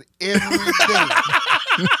bed every day.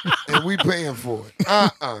 And we paying for it.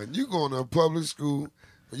 You going to a public school,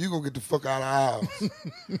 and you going to get the fuck out of our house.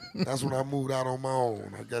 That's when I moved out on my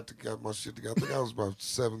own. I got my shit together. I think I was about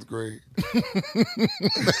 7th grade.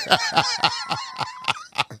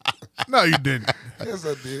 No, you didn't. Yes,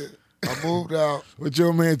 I did. I moved out. What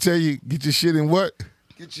your man tell you? Get your shit in what?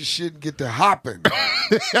 Get your shit and get to hopping.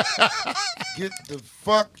 Get the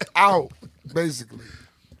fuck out, basically.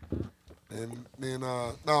 And then,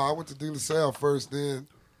 I went to De La Salle first. Then,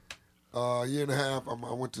 a year and a half, I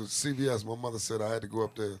went to CVS. My mother said I had to go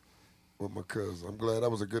up there with my cousin. I'm glad that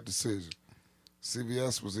was a good decision.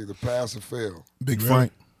 CVS was either pass or fail. Big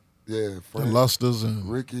Frank. Yeah, Frank. The Lusters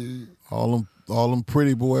and Ricky. All them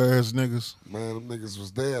pretty boy ass niggas. Man, them niggas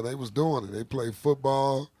was there. They was doing it. They played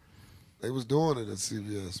football. They was doing it at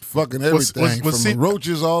CVS. Fucking everything. From the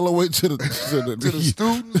roaches all the way to the to the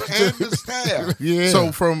students and the staff. Yeah.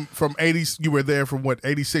 So from 80s, you were there from what,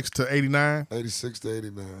 86 to 89? 86 to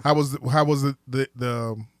 89. How was the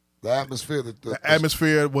atmosphere? The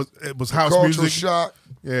atmosphere was house cultural music. shock.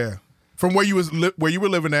 Yeah. From where you were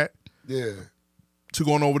living at. Yeah. To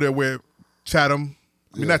going over there where Chatham,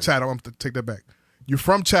 I mean, not Chatham. I'm to take that back. You're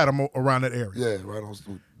from Chatham, around that area. Yeah, right on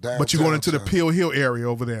downtown. But you're going into the Chatham. Peel Hill area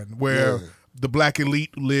over there, where the black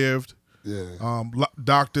elite lived. Yeah.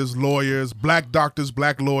 Doctors, lawyers, black doctors,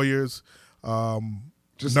 black lawyers,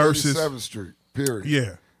 Just nurses. 87th Street, period.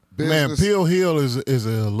 Yeah. Man, Business, Peel Hill is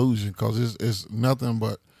an illusion because it's nothing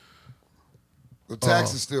but. the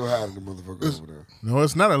taxes still high in the motherfucker over there. No,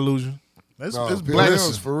 it's not an illusion. It's No, it's Peel black.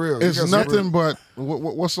 Hill's for real. You It's got some nothing but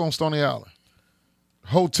what's on Stony Island?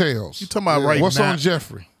 Hotels. You talking about right What's now? on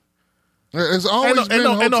Jeffrey? It's always Ain't been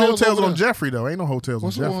no hotels over on there. Jeffrey though. Ain't no hotels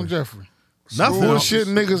What's on Jeffrey. on Jeffrey? Nothing. Bullshit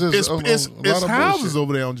niggas is It's a lot of houses bullshit.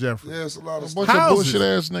 over there on Jeffrey. Yeah, it's a lot of A bunch stuff. of houses. bullshit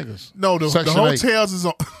ass niggas. No, the Section 8. hotels is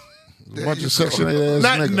on. A bunch of Section 8 ass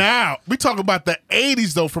Not niggas. now. We talking about the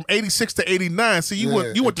 80s though, from 86 to 89. See, you Yeah,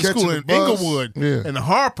 went to and school catching in the bus. Inglewood Yeah. and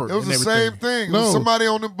Harper. It was and the everything. same thing. No. Somebody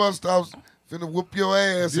on the bus stops finna whoop your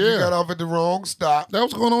ass if you Yeah. got off at the wrong stop. That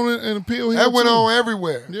was going on in Peel Hill. That went too. on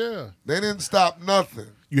everywhere. Yeah. They didn't stop nothing.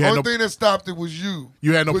 You had Only no- thing that stopped it was you.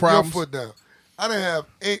 You had no putting problems? your foot down. I didn't have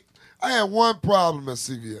I had one problem at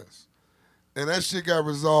CVS. And that shit got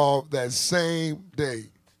resolved that same day.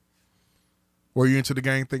 Were you into the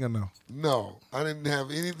gang thing or no? No, I didn't have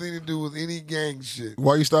anything to do with any gang shit.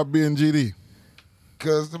 Why you stop being GD?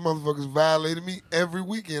 Because the motherfuckers violated me every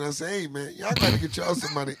weekend. I say, hey, man, y'all got to get y'all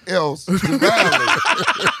somebody else to violate.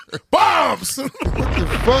 Bombs! What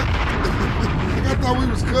the fuck? Nigga, I thought we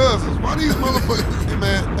was cousins. Why these motherfuckers? Hey,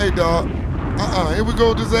 man, hey, dog. Here we go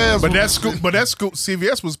with this ass. But whooping that school, shit.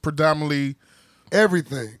 CVS was predominantly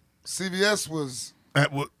Everything. CVS was... Man,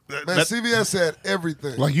 CVS had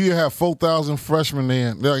everything. Like you have 4,000 freshmen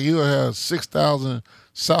then. Like you have 6,000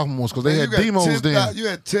 sophomores because they Man, had demos then. You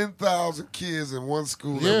had 10,000 kids in one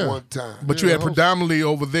school Yeah. at one time. But you had predominantly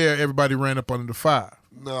over there, everybody ran up under the 5.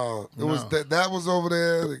 No, it was that was over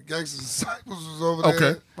there. The Gangsta Disciples was over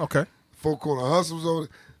there. Okay. Four Corner Hustle was over there.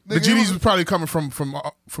 The Nigga, it GDs was probably coming from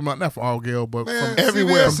not from Allgale, but Man, from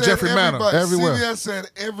everywhere, CVS from had Jeffrey Manor. everybody. Everywhere. CVS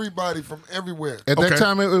had everybody from everywhere. At that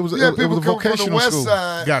time, it was You had a people coming from the vocational west school.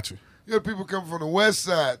 side. Got you. You had people coming from the west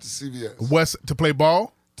side to CVS West to play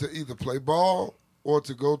ball. to either play ball or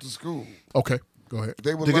to go to school. Okay, go ahead.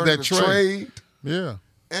 They were To get learning that the trade. trade, Yeah.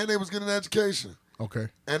 and they was getting an education. Okay.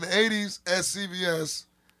 And the 80s at CVS,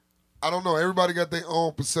 I don't know. Everybody got their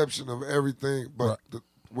own perception of everything, but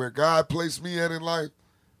where God placed me at in life,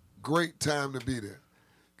 great time to be there.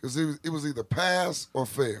 Because it was either pass or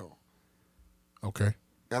fail. Okay.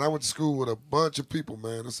 And I went to school with a bunch of people,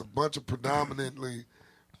 man. It's a bunch of predominantly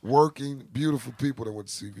working, beautiful people that went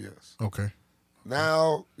to CVS. Okay.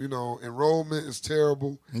 Now, enrollment is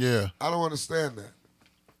terrible. Yeah. I don't understand that.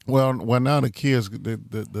 Well, now the kids,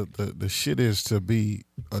 the shit is to be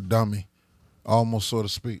a dummy, almost so to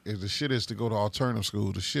speak. The shit is to go to alternative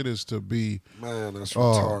school. The shit is to be Man, that's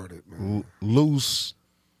retarded, man. loose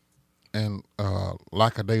and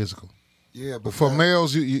lackadaisical. Yeah, but For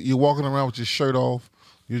males, you're walking around with your shirt off,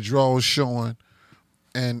 your drawers showing,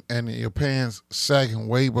 and your pants sagging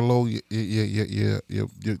way below your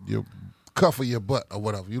cuff of your butt or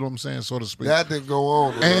whatever. You know what I'm saying, so to speak. that didn't go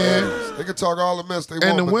on in the 80s. They could talk all the mess they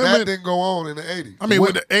want, the but women- that didn't go on in the 80s. I mean,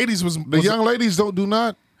 with the 80s was The young ladies do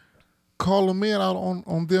not call the men out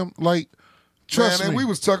on them. Like, trust Man, and me. we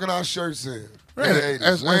was tucking our shirts in the Right. 80s,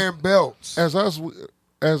 As- wearing belts. as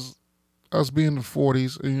us being the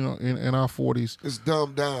 40s, in our 40s. It's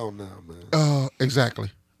dumbed down now, man. Exactly.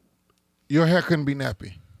 Your hair couldn't be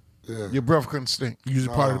nappy. Yeah. Your breath couldn't stink.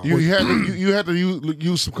 usually part of the You had to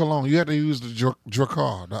use some cologne. You had to use the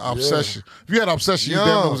Dracar, the Obsession. If you had Obsession, you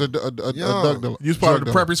damn near was a drug dealer. You was part of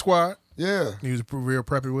the drug preppy squad. Yeah. You was real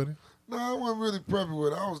preppy with it. No, I wasn't really preppy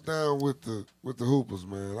with it. I was down with the hoopers,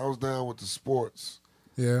 man. I was down with the sports.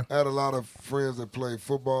 Yeah. I had a lot of friends that played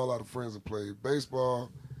football, a lot of friends that played baseball,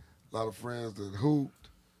 a lot of friends that hooped.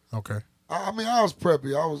 Okay. I was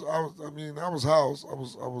preppy. I was house. I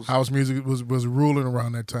was House music was ruling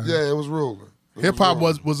around that time. Yeah, it was ruling. Hip hop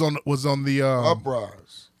was on the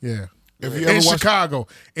uprise. Yeah. If you in ever watch-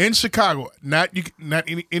 Chicago, not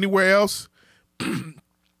anywhere else.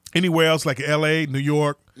 Anywhere else like L.A., New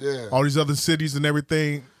York, Yeah. all these other cities and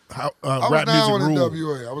everything. I was Rap down music with ruled.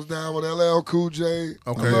 NWA. I was down with LL Cool J.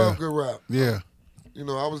 Okay. I love good rap. Yeah.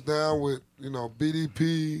 I was down with,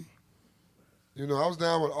 BDP. I was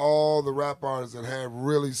down with all the rap artists that had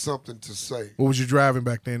really something to say. What was you driving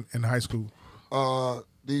back then in high school?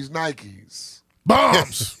 These Nikes.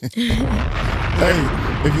 Bombs. Hey,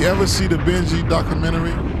 if you ever see the Benji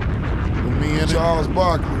documentary with me in Charles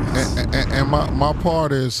Barkley. and my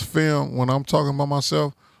part is filmed, when I'm talking about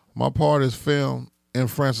myself, my part is filmed in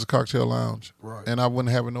Francis Cocktail Lounge. Right. And I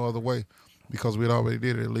wouldn't have it no other way because we'd already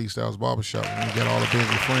did it at Least House Barbershop. And we got all the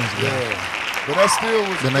Benji friends together. Yeah. But that still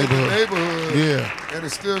was The in the neighborhood. neighborhood. Yeah. And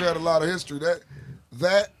it still got a lot of history.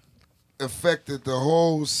 That affected the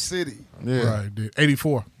whole city. Yeah. Right, dude.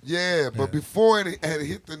 84. Yeah, but before it had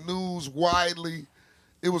hit the news widely,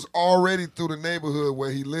 it was already through the neighborhood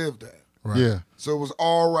where he lived at. Right. Yeah. So it was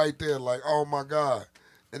all right there, like, oh my God.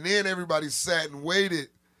 And then everybody sat and waited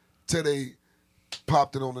till they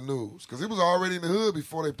popped it on the news. Because it was already in the hood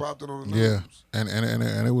before they popped it on the news. Yeah. And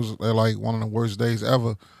it was like one of the worst days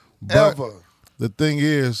ever. But Ever. the thing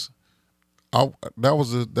is, I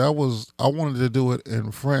wanted to do it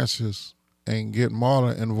in Francis and get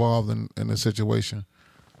Marlon involved in the situation.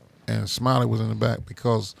 And Smiley was in the back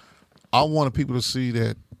because I wanted people to see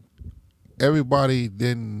that everybody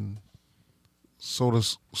didn't, so to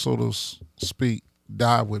speak,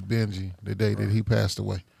 die with Benji the day that he passed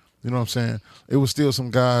away. You know what I'm saying? It was still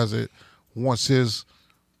some guys that wants his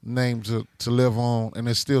name to live on, and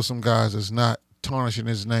there's still some guys that's not tarnishing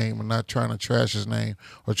his name and not trying to trash his name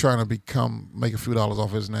or trying to make a few dollars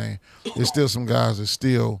off his name. There's still some guys that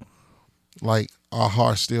still, like, our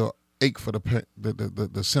hearts still ache for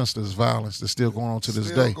the senseless violence that's still going on to this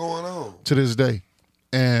day. Still going on. To this day.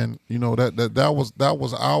 And, you know, that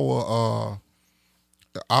was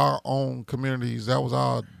our own communities. That was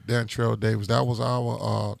our Dantrell Davis. That was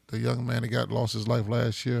our the young man that lost his life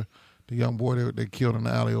last year. The young boy that they killed in the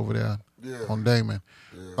alley over there on Damon.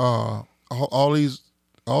 Yeah. All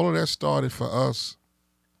of that started for us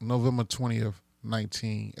November 20th,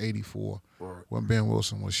 1984, when Ben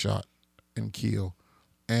Wilson was shot and killed.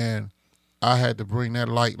 And I had to bring that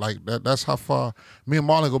light like that. That's how far me and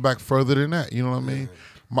Marlon go back further than that. You know what I mean?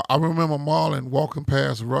 I remember Marlon walking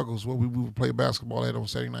past Ruggles where we would play basketball at on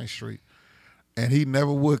 79th Street, and he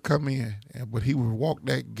never would come in, but he would walk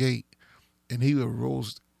that gate, and he would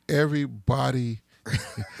roast everybody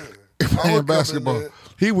playing basketball.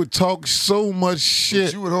 He would talk so much shit.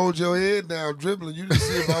 But you would hold your head down dribbling. You didn't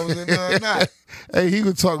see if I was in there or not. Hey, he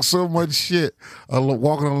would talk so much shit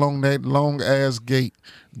walking along that long-ass gate.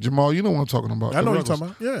 Jamal, you know what I'm talking about. I know what you're talking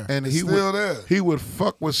about, yeah. And It's he would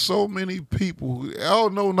fuck with so many people. Oh,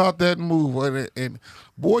 no, not that move. And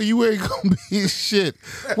boy, you ain't going to be shit.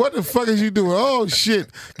 What the fuck is you doing? Oh,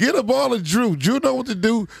 shit. Get a ball of Drew. Drew know what to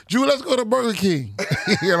do. Drew, let's go to Burger King.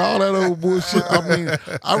 And all that old bullshit. I mean,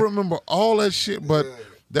 I remember all that shit, but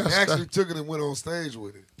They actually took it and went on stage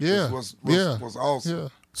with it. Yeah. Which was awesome. Yeah.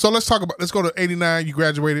 So let's go to 89. You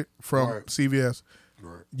graduated from CVS.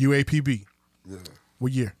 Right. UAPB. Yeah.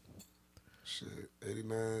 What year? Shit,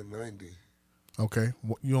 89, 90. Okay.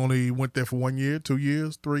 You only went there for 1 year, 2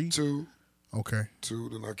 years, 3? 2. Okay. 2,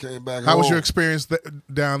 then I came back How home. was your experience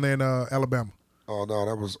down there in Alabama? Oh, no,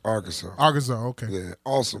 that was Arkansas. Arkansas, okay. Yeah,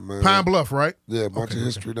 awesome, man. Pine Bluff, right? Yeah, a bunch of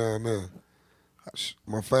history down there.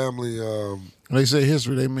 My family... When they say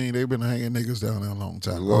history, they mean they've been hanging niggas down there a long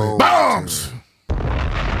time. Long Bombs! No,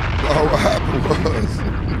 what happened was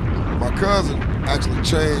my cousin actually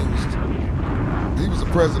changed. He was the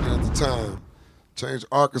president at the time. Changed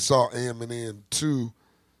Arkansas A&M to,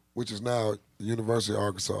 which is now University of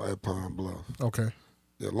Arkansas at Pine Bluff. Okay.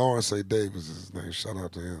 Yeah, Lawrence A. Davis is his name. Shout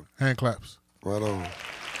out to him. Hand claps. Right on.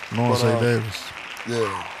 Lawrence A. Davis.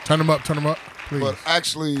 Yeah. Turn them up, please. But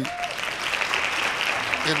actually, in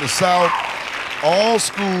the South, all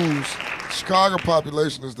schools, Chicago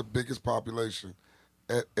population is the biggest population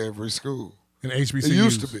at every school. In HBCUs? It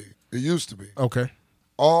used to be. It used to be. Okay.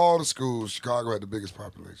 All the schools, Chicago had the biggest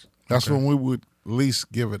population. That's when we would at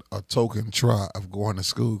least give it a token try of going to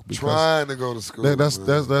school. Trying to go to school. That's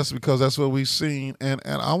because that's what we've seen, and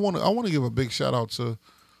I want to give a big shout out to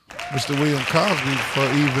Mr. William Cosby for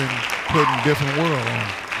even putting Different World on.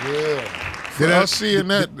 Yeah. Did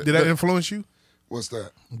that influence you? What's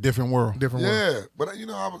that? Different World. Different World. Yeah, but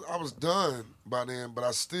I was done by then, but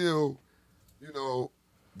I still,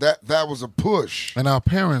 that was a push. And our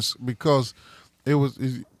parents, because it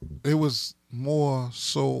was more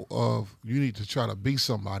so of you need to try to be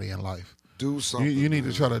somebody in life. Do something. You need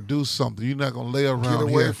to try to do something. You're not gonna lay around Get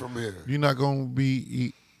away here. from here. You're not gonna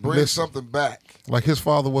be Bring something back. Like his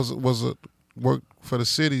father was worked for the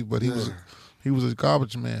city, but he was a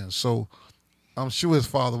garbage man. So I'm sure his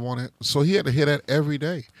father wanted. So he had to hear that every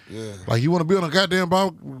day. Yeah. Like, you want to be on a goddamn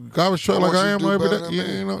garbage truck like I am every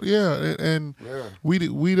day. And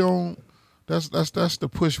we don't. That's the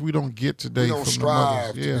push we don't get today. We don't from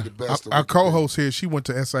strive the to mothers. be the best. Our co-host here, she went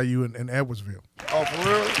to SIU in Edwardsville. Oh, for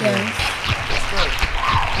real? Yeah. That's great.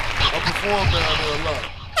 I performed down there a lot.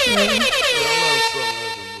 Yeah, I love Southern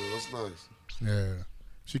Edwardsville. That's nice. Yeah.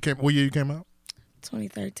 She came. What year you came out?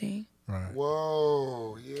 2013. Right.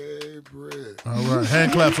 Whoa, yay, Britt. All right.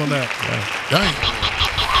 Hand claps on that. Dang.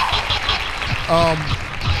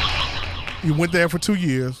 You went there for 2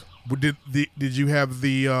 years. Did you have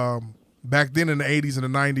the back then in the 80s and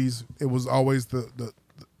the 90s? It was always the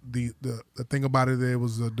thing about it. There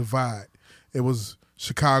was a divide. It was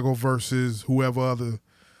Chicago versus whatever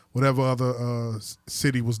other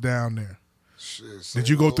city was down there. Shit, Did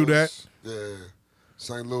you go through that? Yeah,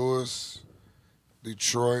 St. Louis,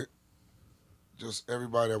 Detroit, just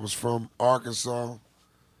everybody that was from Arkansas,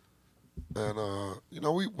 and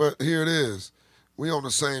but here it is. We on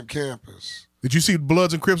the same campus. Did you see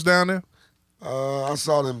Bloods and Crips down there? I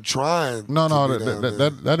saw them trying. No,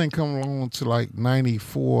 that didn't come along until like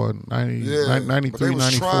 94, 93,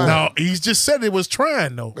 94. No, he just said it was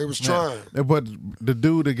trying though. They was trying. But the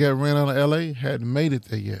dude that got ran out of L.A. hadn't made it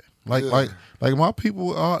there yet. Like my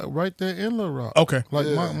people are right there in Little Rock. Okay. Like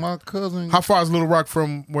my cousin. How far is Little Rock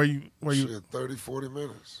from where you? Shit, 30, 40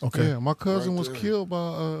 minutes. Okay. Yeah, my cousin was killed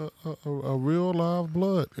by a real live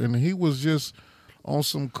blood, and he was just on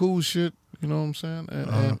some cool shit. You know what I'm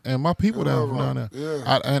saying? And my people down there.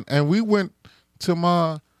 Yeah. And we went to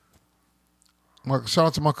my shout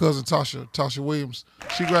out to my cousin Tasha Williams.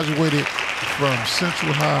 She graduated from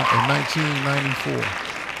Central High in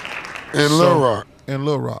 1994. In Little Rock. In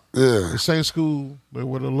Little Rock. Yeah. The same school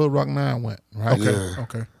where the Little Rock 9 went, right? Okay. Yeah.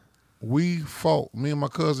 Okay. We fought. Me and my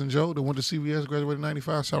cousin Joe that went to CVS, graduated in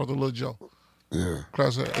 95. Shout out to Little Joe. Yeah.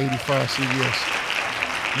 Class of 85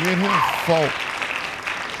 CVS. Me and him fought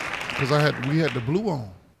because we had the blue on.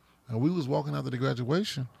 And we was walking after the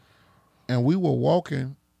graduation. And we were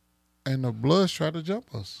walking and the Bloods tried to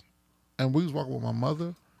jump us. And we was walking with my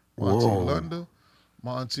mother, my auntie Lunda,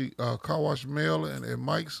 my auntie Car Wash Mel and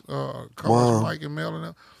Mike's Car Wash Mike and Mel and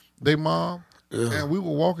them. They mom. Yeah. And we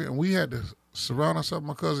were walking and we had to surround ourselves,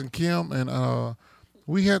 my cousin Kim, and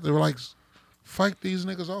we had to like fight these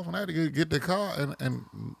niggas off. And I had to get the car and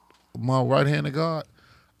my right-handed guard,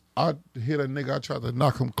 I hit a nigga, I tried to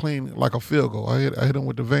knock him clean like a field goal. I hit him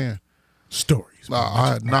with the van. Stories.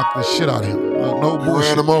 I knocked the shit out of him. No bullshit. You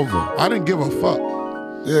ran him over. I didn't give a fuck.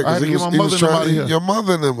 Yeah, I had to get my mother out of here. Your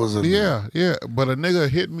mother and them was in there. Yeah. But a nigga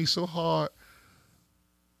hit me so hard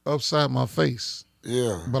upside my face.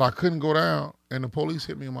 Yeah. But I couldn't go down, and the police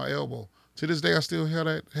hit me in my elbow. To this day, I still have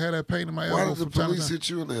that pain in my elbow. Why did the police hit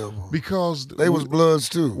you in the elbow? Because they was Bloods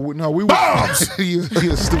too. We was you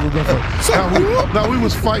stupid motherfucker. We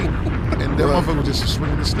was fighting, and that motherfucker was just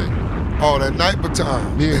swinging the stick. Oh, that night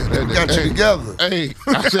baton. Yeah, got you together. Hey,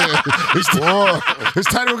 I said, it's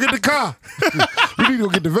time to go get the car. You need to go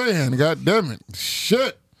get the van. God damn it,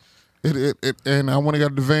 shit. And I went and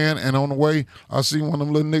got the van, and on the way, I seen one of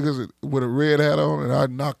them little niggas with a red hat on, and I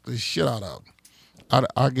knocked the shit out of him.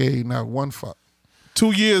 I gave not one fuck.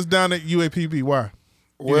 2 years down at UAPB. Why?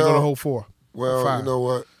 You didn't go the whole 4. Well, 5. You know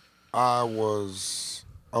what? I was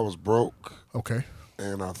broke. Okay.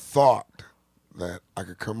 And I thought that I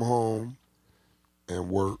could come home and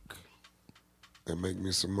work and make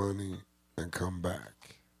me some money and come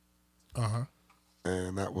back. Uh-huh.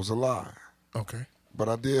 And that was a lie. Okay. But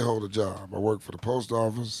I did hold a job. I worked for the post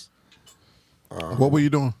office. What were you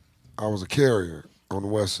doing? I was a carrier on the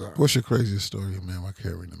west side. What's your craziest story, man? Why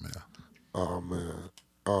carrying the mail? Oh, man.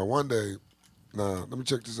 One day, let me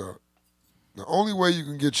check this out. The only way you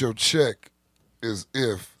can get your check is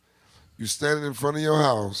if you standing in front of your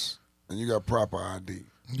house and you got proper ID.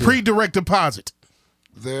 Yeah. Pre-direct deposit.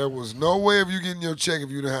 There was no way of you getting your check if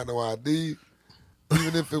you didn't have no ID,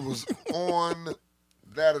 even if it was on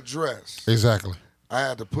that address. Exactly. I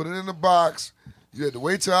had to put it in the box. You had to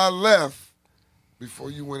wait till I left before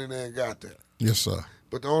you went in there and got that. Yes, sir.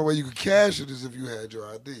 But the only way you could cash it is if you had your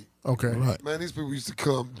ID. Okay. Right. Man, these people used to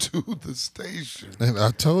come to the station. And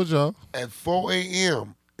I told y'all. At 4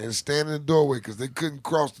 a.m. and stand in the doorway because they couldn't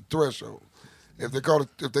cross the threshold. If they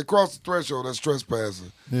cross the threshold, that's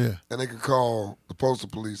trespassing. Yeah. And they could call the postal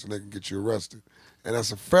police and they can get you arrested. And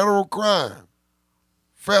that's a federal crime.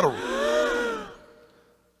 Federal.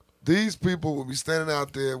 These people would be standing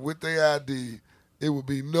out there with their ID. It would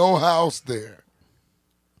be no house there.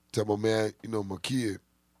 Tell my man, my kid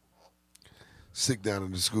sick down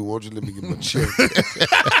in the school. Why don't you let me get my check?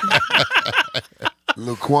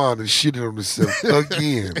 Lil Quan has shitted on himself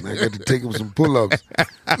again. I got to take him some pull-ups.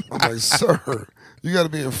 I'm like, sir, you got to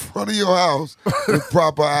be in front of your house with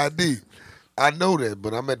proper ID. I know that,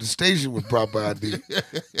 but I'm at the station with proper ID.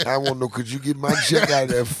 I want to know, could you get my check out of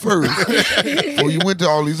there first before you went to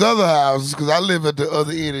all these other houses? Because I live at the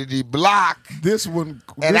other end of the block.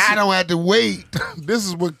 I don't have to wait. This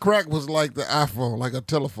is what crack was like the iPhone, like a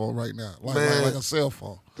telephone right now, like a cell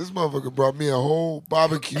phone. This motherfucker brought me a whole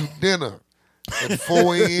barbecue dinner at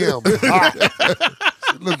 4 a.m.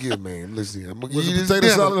 Look here, man. Listen, I'm going to give you this potato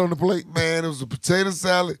dinner. salad on the plate? Man, it was a potato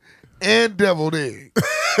salad, and deviled egg.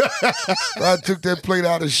 So I took that plate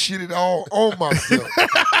out and shit it all on myself.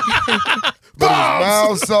 But it was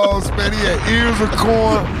mild sauce, man. He had ears of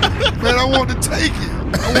corn. Man, I wanted to take it.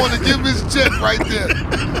 I wanted to give him his check right there.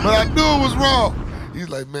 But I knew it was wrong. He's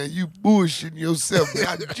like, man, you bullshitting yourself. Man,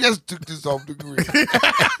 I just took this off the grill.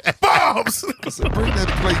 Bombs! I said, bring that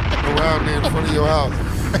plate around there in front of your house.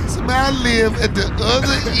 I said, man, I live at the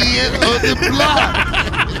other end of the block.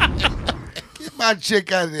 Get my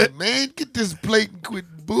check out of there, man. Get this plate and quit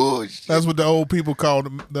bullshit. That's what the old people called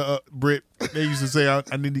the Brit. They used to say, I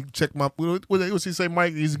need to check my, what's he say,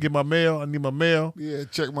 Mike? He used to get my mail. I need my mail. Yeah,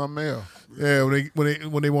 check my mail. Yeah,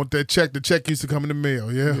 when they want that check, the check used to come in the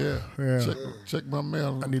mail. Yeah. Check my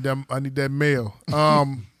mail. I need that mail.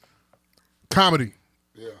 Comedy.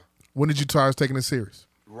 Yeah. When did you start taking it serious?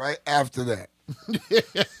 Right after that.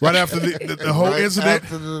 Right after the whole right incident?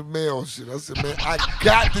 After the mail shit. I said, man, I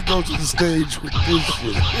got to go to the stage with this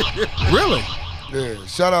shit. Really? Yeah.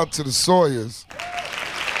 Shout out to the Sawyers.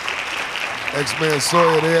 X-Man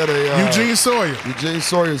Sawyer, they had a... Eugene Sawyer. Eugene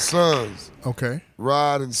Sawyer's sons. Okay.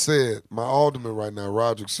 Rod and Sid. My alderman right now,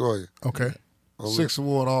 Roderick Sawyer. Okay. 6th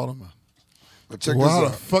Ward alderman. Now check Well, how this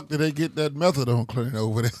the out. fuck did they get that methadone clinic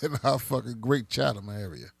over there in our fucking Great Chatham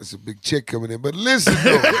area? It's a big chick coming in. But listen,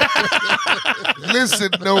 though.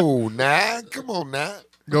 Listen, no, nah. Come on, now.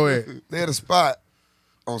 Go ahead. They had a spot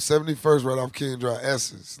on 71st right off King Drive,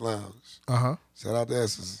 Essence Lounge. Uh-huh. Shout out to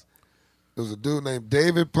Essence. There was a dude named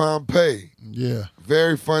David Pompey. Yeah.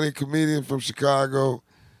 Very funny comedian from Chicago.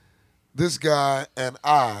 This guy and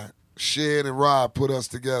I, Shed and Rod, put us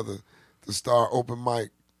together to start open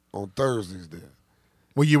mic on Thursdays there.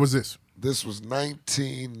 What year was this? This was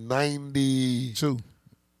 1992.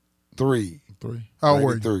 3. How old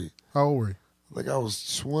were you? 93. How old were you? I think I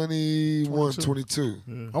was 21, 22.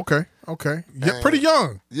 Yeah. Okay. Yeah, pretty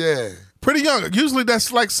young. Yeah. Pretty young. Usually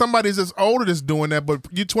that's like somebody that's older that's doing that, but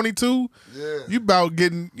you 22, Yeah. you about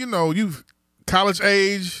getting, you college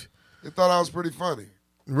age. They thought I was pretty funny.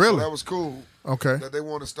 Really? So that was cool. Okay. That they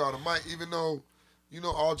wanted to start a mic, even though,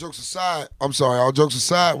 all jokes aside,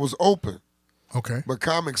 was open. Okay. But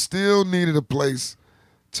comics still needed a place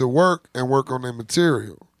to work and work on their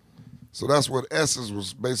material. So that's what Essence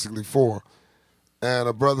was basically for. And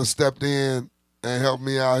a brother stepped in and helped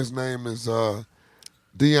me out. His name is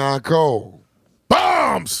Dion Cole.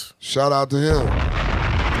 Bombs! Shout out to him.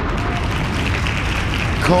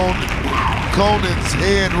 Conan's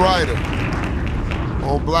head writer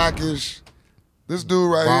on Blackish. This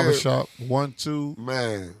dude right Barbershop, 1, 2,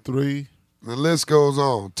 man, 3. The list goes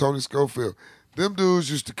on. Tony Schofield. Them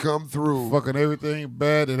dudes used to come through. Fucking everything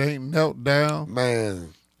bad that ain't knelt down.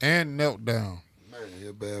 Man. And knelt down. Man, he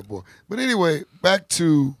a bad boy. But anyway, back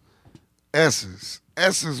to Essence.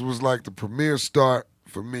 Essence was like the premier start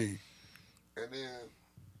for me. And then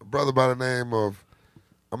a brother by the name of,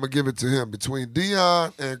 I'm going to give it to him, between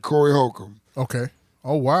Dion and Corey Holcomb. Okay.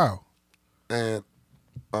 Oh, wow. And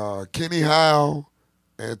Kenny Howe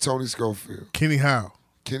and Tony Schofield. Kenny Howe.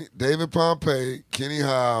 David Pompey, Kenny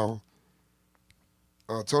Howe,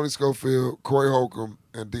 Tony Schofield, Corey Holcomb,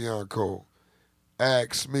 and Dion Cole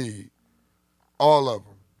asked me, all of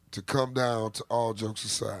them, to come down to All Jokes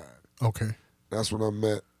Aside. Okay. That's when I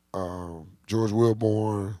met George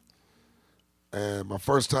Wilborn. And my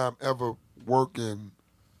first time ever working,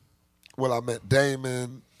 I met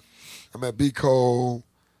Damon, I met B. Cole,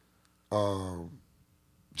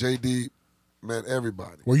 J.D., met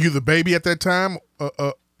everybody. Were you the baby at that time?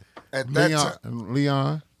 At that time.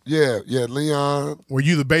 Leon. Yeah, Leon. Were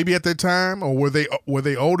you the baby at that time, or were they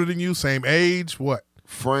older than you, same age? What?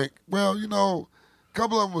 Frank. Well, a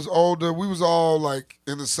couple of them was older. We was all like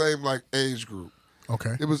in the same age group.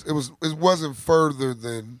 Okay. It wasn't further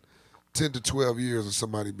than 10 to 12 years of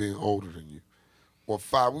somebody being older than you, or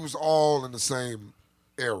 5. We was all in the same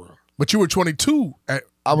era. But you were 22 at.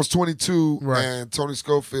 I was 22, right. And Tony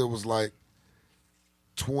Schofield was like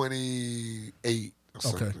 28 or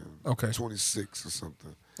something. Okay. 26 or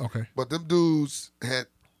something. Okay. But them dudes had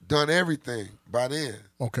done everything by then.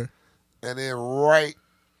 Okay. And then right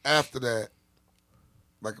after that,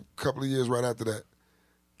 like a couple of years right after that,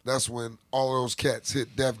 that's when all those cats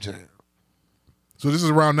hit Def Jam. So this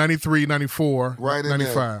is around 93, 94, right in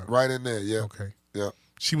 95. There. Right in there, yeah. Okay. Yeah.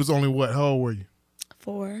 She was only what? How old were you?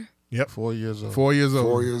 4. Yep. 4 years old. 4 years old.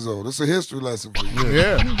 4 years old. It's a history lesson for you.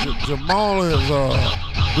 Yeah. Jamal is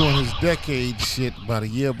doing his decade shit by the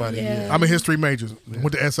year. I'm a history major.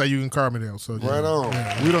 Went to SIU in Carbondale. So yeah. Right on.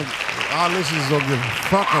 Yeah. Our listeners don't give a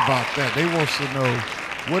fuck about that. They want to know,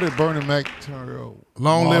 what did Bernie Mac turn?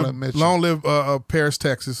 Long live Paris,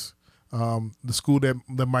 Texas, the school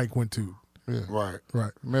that Mike went to. Yeah.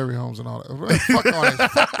 Right. Mary Holmes and all that. Fuck all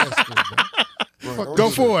that. Fuck that shit, man. Right. Go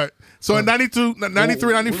for it. So in 92, 93,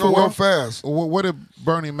 We're 94. gonna go fast. What did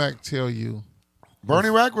Bernie Mac tell you? Bernie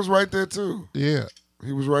Mac was right there too. Yeah.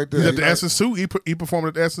 He was right there. He's at the Essence too. He performed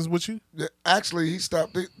at the Essence with you. Yeah, actually, he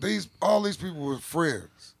stopped. All these people were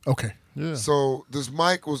friends. Okay. Yeah. So this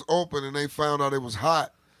mic was open, and they found out it was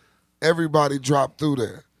hot. Everybody dropped through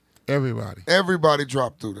there. Everybody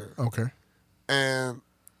dropped through there. Okay. And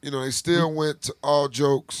they still went to All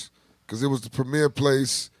Jokes because it was the premier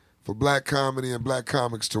place for black comedy and black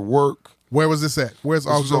comics to work. Where was this at? Where's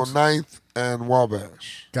All This was Jokes? on 9th and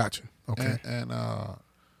Wabash. Gotcha. Okay. And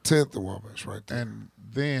 10th and Wabash, right there. and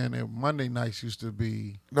then Monday nights used to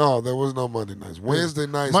be. No, there was no Monday nights. Wednesday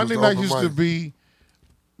nights. Monday was the nights open used mic. to be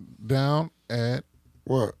down at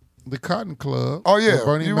What? the Cotton Club. Oh yeah, where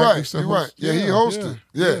Bernie you're Mac right. used to You're host. right. Yeah, he hosted.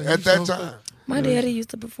 Yeah, he at used to that host time. My daddy used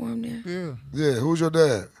to perform there. Yeah. Yeah, who's your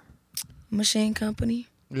dad? Machine Company.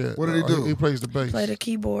 Yeah. What did he do? He plays the bass. Play the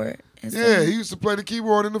keyboard. And Yeah, sing. he used to play the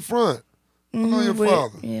keyboard in the front. I know your with-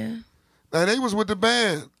 father. Yeah. And they was with the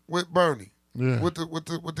band with Bernie. Yeah. With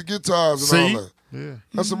the guitars and See? all that. Yeah.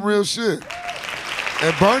 That's some real shit.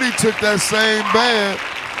 And Bernie took that same band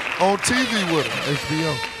on TV with him.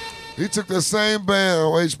 HBO. He took that same band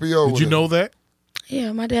on HBO Did with you him. know that?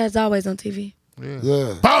 Yeah, my dad's always on TV. Yeah.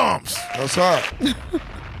 Yeah. Bombs. That's hot. A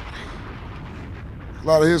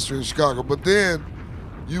lot of history in Chicago. But then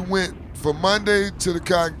you went from Monday to the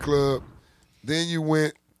Cotton Club. Then you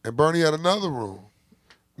went, and Bernie had another room.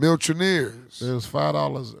 Miltroneers. It was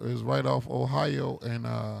 $5. It was right off Ohio and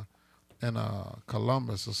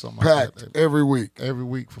Columbus or something like Packed that. every week. Every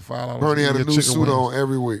week for $5. Bernie You had a get new chicken suit wings. on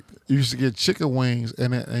every week. You used to get chicken wings,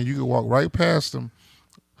 and you could walk right past them.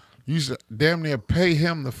 You used to damn near pay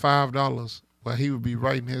him the $5 while he would be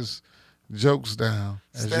writing his jokes down.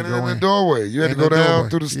 As Standing you go in the doorway. You had In to go the down doorway.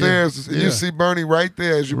 through the Yeah. stairs. And Yeah. you see Bernie right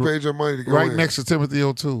there as you paid your money to go Right in. next to Timothy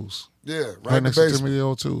O'Toole's. Yeah, right, Right in the next to basement. Timothy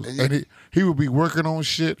O'Toole's. And And he would be working on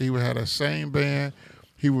shit. He would have that same band.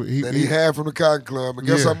 That he had from the Cotton Club. And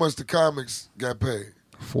guess Yeah. how much the comics got paid?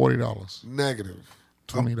 $40. Negative.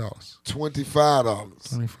 $20. $25.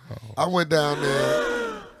 $25. I went down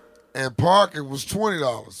there and parking was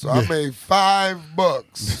 $20. So I made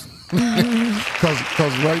 $5.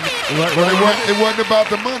 Because right But it wasn't about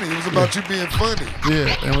the money. It was about you being funny.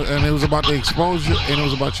 yeah, and it was about the exposure, and it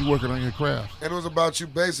was about you working on your craft. And it was about you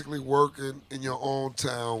basically working in your own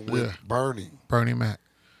town with Yeah. Bernie. Bernie Mac.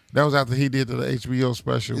 That was after he did the HBO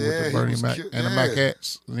special Yeah, with he the Bernie was Mac cute. and the Yeah.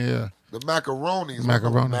 Macettes. Yeah. The macaronis.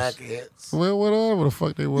 Macaronis. Machettes. Well, whatever the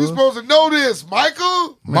fuck they You was. supposed to know this,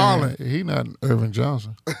 Michael. Man, he not Irvin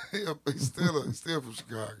Johnson. He's still from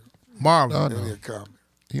Chicago. Marlon. I And know. he a comic.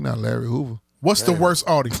 He not Larry Hoover. What's the Damn. worst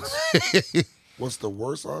audience? What's the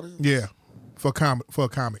worst audience? Yeah, for a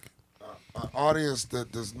comic. An audience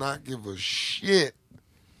that does not give a shit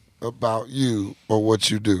about you or what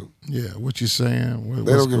you do. Yeah, what you saying?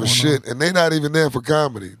 They don't give a shit, and they not even there for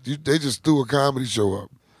comedy. They just threw a comedy show up.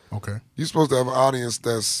 Okay. You're supposed to have an audience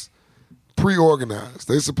that's pre-organized.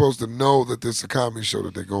 They're supposed to know that this is a comedy show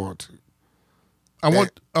that they're going to. I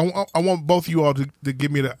want both of you all to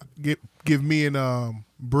give me give me and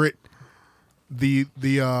Britt the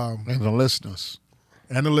And the listeners.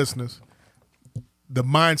 and the listeners the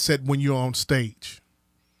mindset when you're on stage.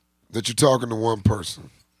 That you're talking to one person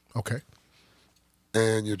Okay.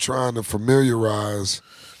 and you're trying to familiarize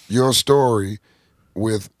your story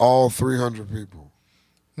with all 300 people.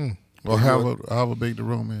 Or however big the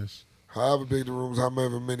room is. However big the rooms,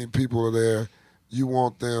 however many people are there, you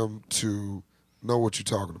want them to know what you're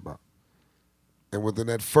talking about. And within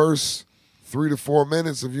that first 3 to 4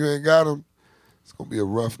 minutes, if you ain't got them, it's going to be a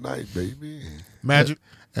rough night, baby. Magic.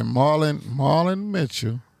 And Marlon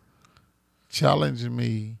Mitchell challenged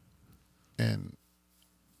me in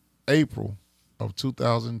April of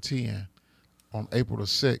 2010, on April the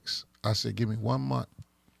 6th. I said, give me 1 month.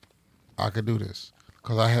 I could do this.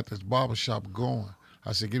 Because I had this barbershop going.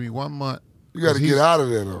 I said, give me 1 month. You got to get out of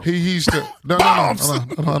there, though. He used to. No. Listen.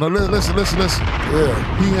 Yeah.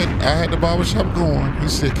 I had the barbershop going. He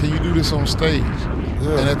said, can you do this on stage?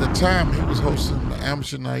 Yeah. And at the time, he was hosting the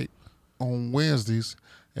amateur night on Wednesdays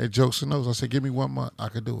at Jokes and Notes. I said, give me 1 month. I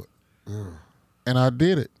could do it. Yeah. And I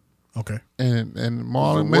did it. Okay. And The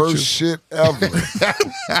Marlon Mitchell. worst shit ever.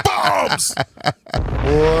 Bombs.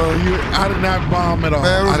 Boy, I did not bomb at all.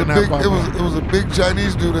 man, I did not bomb. it was a big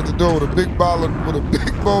Chinese dude at the door with a big bowl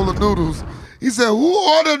of noodles. He said, "Who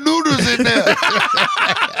ordered noodles in there?"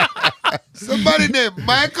 Somebody named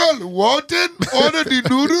Michael Walton ordered the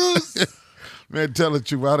noodles. Man, tell the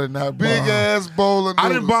truth. I did not bomb. Big ass bowl of I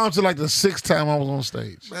noodles. didn't bomb till like the 6th time I was on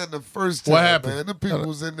stage. Man, the first time, What happened? man, the people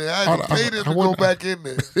was in there. I had to pay them to go back in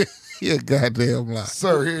there. Yeah, goddamn lie.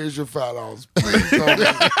 Sir, here's your $5. Please don't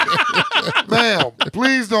leave. Ma'am,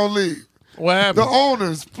 please don't leave. What happened? The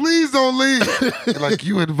owners, please don't leave. Like,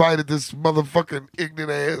 you invited this motherfucking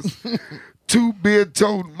ignorant ass, 2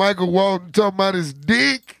 beer-toting Michael Walton talking about his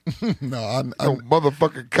dick. No, No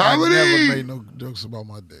motherfucking comedy. I never made no jokes about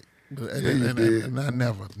my dick. And I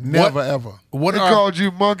never, ever. What They are called you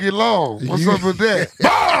Monkey Long. What's up with that?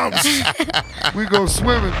 Bombs! We go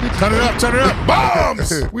swimming. Bitches. turn it up,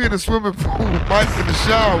 bombs? We in the swimming pool. Mike in the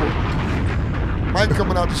shower. Mike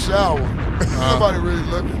coming out the shower. Nobody really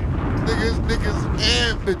looking. Niggas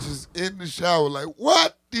and bitches in the shower like,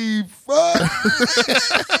 what the fuck?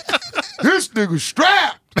 This nigga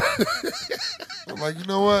strapped. I'm like, you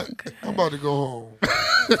know what? I'm about to go home.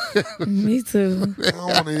 Me too. I don't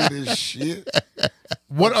want to hear this shit.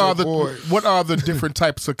 What are boy. the different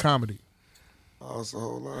types of comedy? Oh, it's a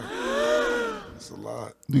whole lot. It's a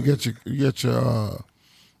lot. You get your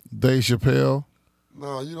Dave Chappelle.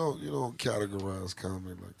 No, you don't categorize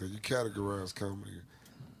comedy like that. You categorize comedy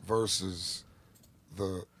versus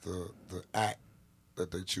the act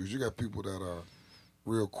that they choose. You got people that are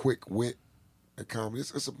real quick wit at comedy.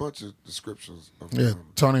 It's a bunch of descriptions of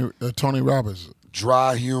comedy. Tony Robbins.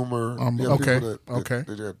 Dry humor. Okay.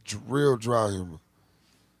 They got real dry humor.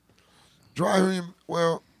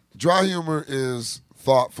 Dry humor is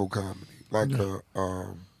thoughtful comedy. Like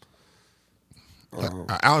An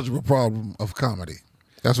algebra problem of comedy.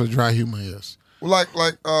 That's what dry humor is. like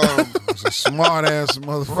It's a smart ass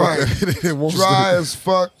motherfucker. that wants dry to- as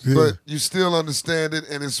fuck, Yeah. but you still understand it,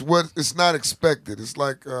 and it's not expected. It's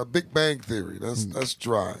like Big Bang Theory. That's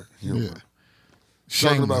dry humor. Yeah.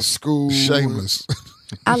 Talking about school. Shameless.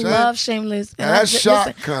 I love Shameless. And That's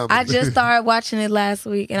shock comedy. I just started watching it last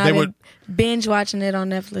week, and I've been binge watching it on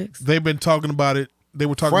Netflix. They've been talking about it. They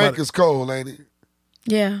were talking Frank about is cold, ain't he?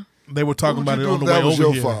 Yeah. They were talking What about would it you on do the if way that was over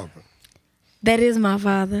your here. father? That is my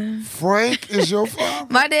father. Frank is your father?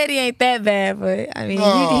 My daddy ain't that bad, but I mean,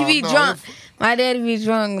 he be drunk. My daddy be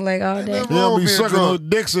drunk like all day. He'll be sucking those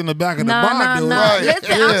dicks in the back of the bar, dude. Right. Listen,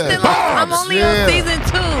 Yeah. I'm only on season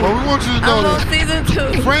 2. Well, we want you to know I'm on that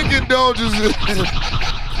season 2. Frank indulges in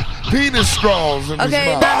penis straws in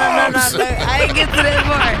Okay, his no, mouth. I ain't get to that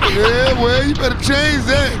part. Yeah, well, you better change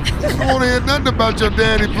that. You don't want to hear nothing about your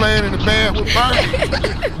daddy playing in the band with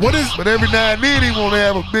Bernie. But every now and then he want to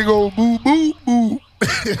have a big old boo boo boo.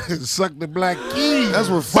 Suck the black key. That's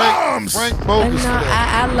what Frank bogus for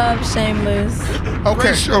that. I love Shameless.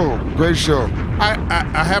 Okay. Great show.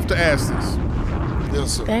 I have to ask this.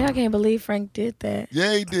 Yes, sir. Dang, I can't believe Frank did that.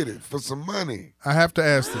 Yeah, he did it for some money. I have to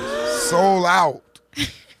ask this. Sold out.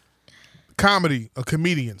 Comedy of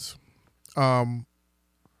comedians. I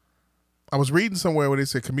was reading somewhere where they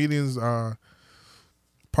said comedians are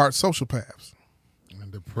part sociopaths.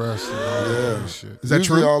 And depressed and all that shit. Is that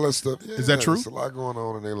Usually true? all that stuff. Yeah, Is that true? There's a lot going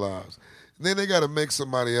on in their lives. And then they got to make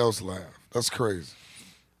somebody else laugh. That's crazy.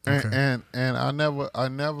 And I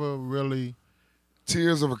never really.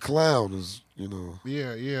 Tears of a clown is, you know.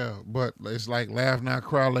 Yeah, but it's like laugh now,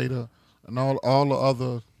 cry later, and all the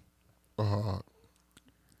other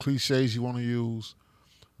cliches you want to use.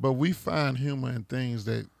 But we find humor in things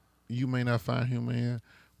that you may not find humor in.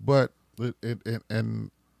 But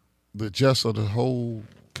and the gist of the whole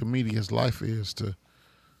comedian's life is to,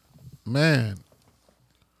 man,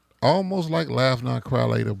 almost like laugh now, cry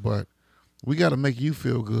later, but we got to make you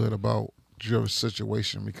feel good about your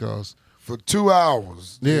situation because for 2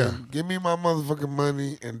 hours, yeah, give me my motherfucking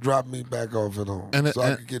money and drop me back off at home so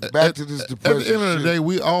I can get at- back to this depression At the end of the shit. day,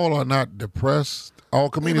 we all are not depressed. All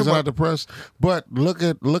comedians are not depressed. But look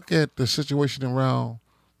at the situation around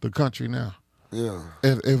the country now. Yeah.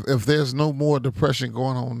 If there's no more depression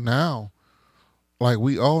going on now, like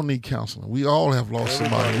we all need counseling. We all have lost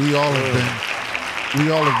somebody. We all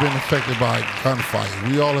have been affected by gunfire.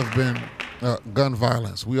 We all have been gun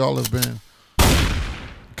violence. We all have been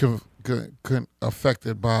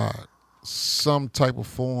affected by some type of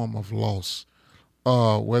form of loss,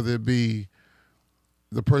 whether it be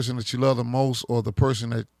the person that you love the most or the person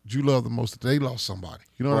that you love the most that they lost somebody.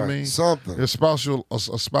 You know what I Right. mean? Something. A spousal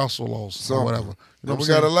loss Something. or whatever. You know And we what I'm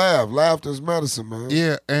gotta saying? laugh. Laughter's medicine, man.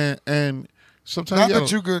 Yeah, and sometimes Not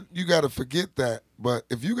that you gotta forget that, but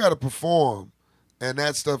if you gotta perform and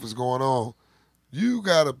that stuff is going on, you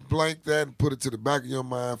gotta blank that and put it to the back of your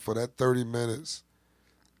mind for that 30 minutes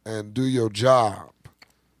and do your job.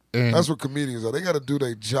 And That's what comedians are. They gotta do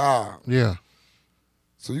their job. yeah.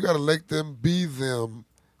 So you got to let them be them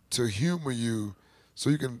to humor you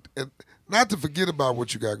so you can, and not to forget about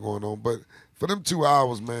what you got going on, but For them 2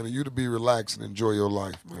 hours, man, and you to be relaxed and enjoy your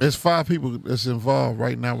life, man. There's 5 people that's involved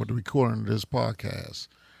right now with the recording of this podcast.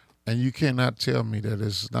 And you cannot tell me that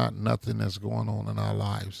it's not nothing that's going on in our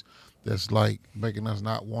lives that's like making us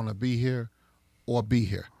not want to be here or be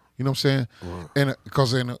here. You know what I'm saying? Right. And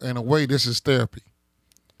because in a way, this is therapy.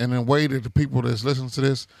 And in a way that the people that's listening to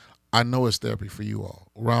this, I know it's therapy for you all.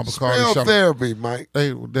 Ron Bacardi. Spell therapy, Mike.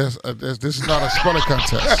 Hey, this is not a spelling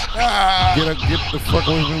contest. Get the fuck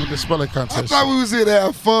away from me with the spelling I contest. thought we was here to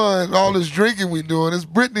have fun. All this drinking we doing. It's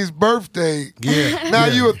Brittany's birthday. Yeah. Now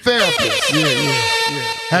you a therapist. Yeah.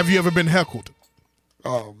 Have you ever been heckled?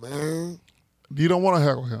 Oh, man. You don't want to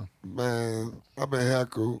heckle him. Man, I've been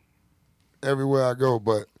heckled everywhere I go.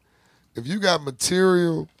 But if you got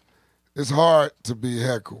material, it's hard to be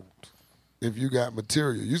heckled. If you got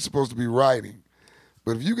material, you're supposed to be writing.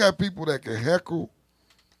 But if you got people that can heckle,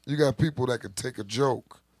 you got people that can take a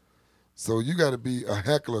joke. So you got to be a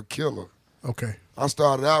heckler killer. Okay. I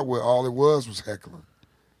started out where all it was heckling.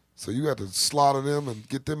 So you got to slaughter them and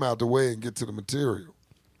get them out the way and get to the material.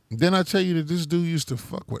 Then I tell you that this dude used to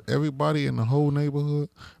fuck with everybody in the whole neighborhood.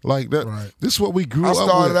 Like that. Right. This is what we grew up with.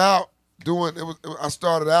 I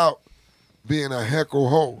started out being a heckle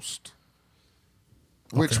host.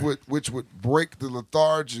 Which would break the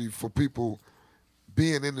lethargy for people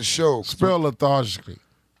being in the show. Spell lethargically.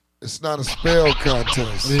 It's not a spell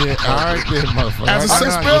contest. Yeah, all right then, motherfucker. I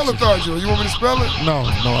can spell lethargy. You want me to spell it? No,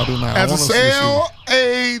 I do not. As a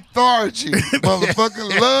L-A-thargy. Motherfucker,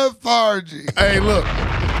 lethargy. Hey, look,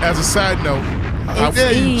 as a side note,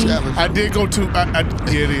 I did go to,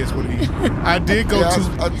 yeah, it is what it is. I did go to.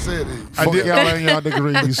 I said it. I did y'all in y'all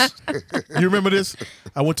degrees. You remember this?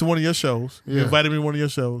 I went to one of your shows. You invited me to one of your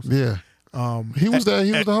shows. Yeah. He was there.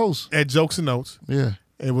 He was the host. At Jokes and Notes. Yeah.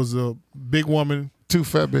 It was a big woman. 2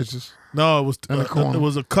 fat bitches. No, it was in the corner. It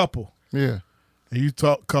was a couple. Yeah. And you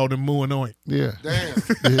called them Moo and Oink. Yeah. Damn.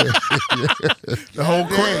 The whole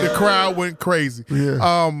the crowd went crazy.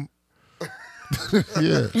 Yeah.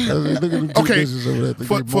 Yeah. Look at the 2 Okay. bitches over there.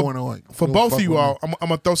 For both of you all, I'm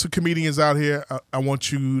going to throw some comedians out here. I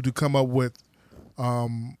want you to come up with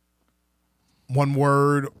one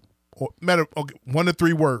word, or 1 to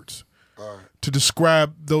 3 words to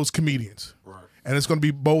describe those comedians. Right. And it's going to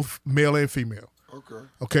be both male and female. Okay.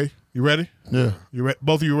 Okay, you ready? Yeah.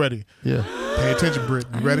 Both of you ready? Yeah. Pay attention, Britt.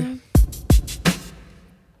 You ready?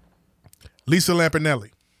 Lisa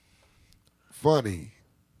Lampanelli. Funny.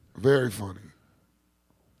 Very funny.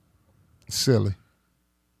 Silly.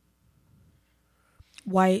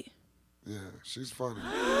 White. Yeah, she's funny.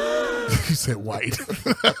 You said white.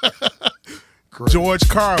 George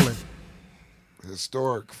Carlin.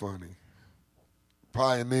 Historic funny.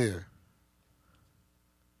 Pioneer.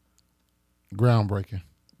 Groundbreaking.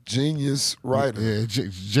 Genius writer. Yeah,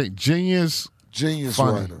 genius. Genius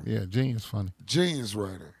funny. writer. Yeah, genius funny. Genius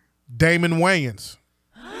writer. Damon Wayans.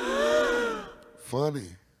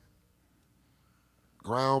 Funny.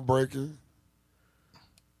 Groundbreaking.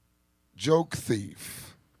 Joke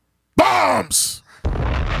thief. Bombs. I'm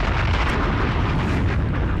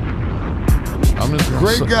just gonna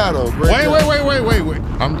Great guy though. Great guy. Wait.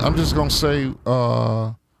 I'm just gonna say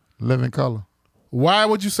Living Color. Why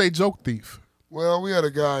would you say joke thief? Well, we had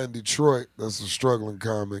a guy in Detroit that's a struggling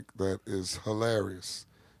comic that is hilarious.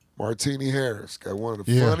 Martini Harris got one of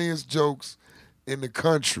the funniest jokes in the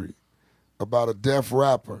country about a deaf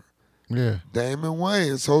rapper. Yeah. Damon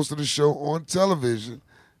Wayans hosted a show on television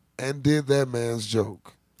and did that man's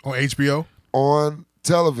joke. On HBO? On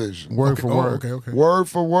television. Word for word. Okay. Word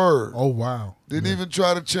for word. Oh, wow. Didn't even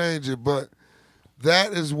try to change it, but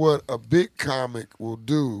that is what a big comic will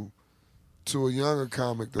do to a younger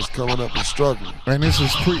comic that's coming up and struggling. And this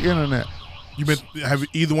is pre-internet. Have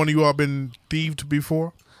either one of you all been thieved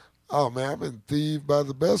before? Oh, man, I've been thieved by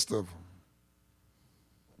the best of them.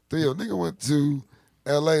 Theo, nigga went to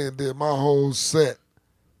L.A. and did my whole set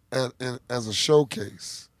as a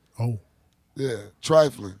showcase. Oh. Yeah,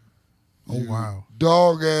 trifling. Oh, wow.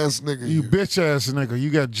 Dog-ass nigga. You bitch-ass nigga.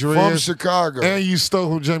 You got dreads. From Chicago. And you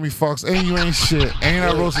stole from Jamie Foxx. And you ain't shit. And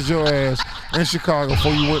I roasted your ass in Chicago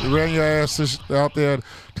before you ran your ass out there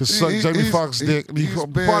to suck Jamie Foxx dick. You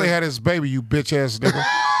probably had his baby, you bitch-ass nigga.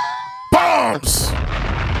 Bombs!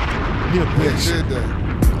 You a bitch. He did that.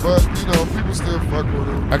 But, people still fuck with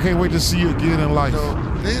him. I can't wait to see you again in life.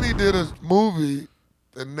 Then he did a movie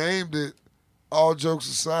and named it All Jokes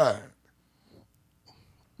Aside.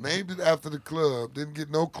 Named it after the club. Didn't get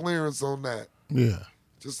no clearance on that. Yeah.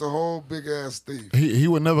 Just a whole big-ass thief. He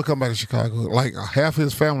would never come back to Chicago. Like, half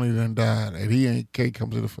his family done died, and can't come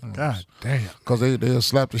to the funeral. God damn. Because they'll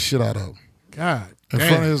slap the shit out of him. God in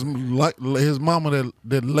front of his mama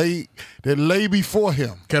that lay before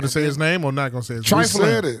him. Can I say his name or not gonna say his name?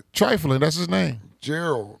 Trifling. Trifling, that's his name.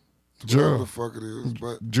 Gerald. Gerald. Whatever the fuck it is.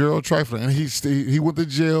 But Gerald Trifling. And he went to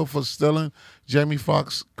jail for stealing Jamie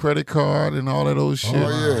Foxx credit card and all that old shit. Oh,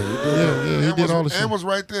 yeah. He did all the shit. And was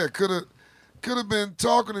right there. Could have been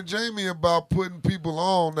talking to Jamie about putting people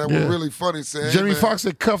on that were really funny. Saying, Jamie hey, Foxx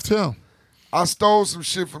had cuffed him. I stole some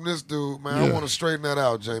shit from this dude, man. I Yeah. want to straighten that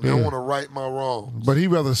out, Jamie. Yeah. I want to right my wrongs. But he'd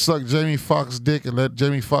rather suck Jamie Foxx's dick and let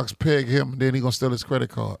Jamie Foxx peg him, and then he gonna steal his credit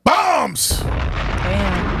card. Bombs!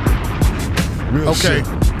 Real Okay.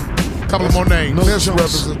 shit. Couple of more names.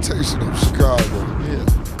 Misrepresentation of Chicago. Yeah.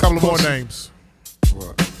 Couple of more names.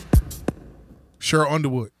 What? Cheryl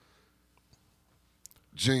Underwood.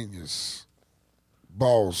 Genius.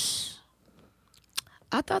 Boss.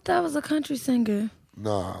 I thought that was a country singer.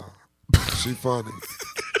 Nah. She funny.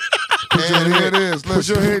 And here it is. Put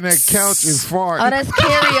your head in that couch and fart. Oh, that's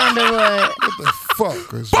Carrie Underwood. What the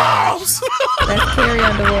fuck is Bombs! That's Carrie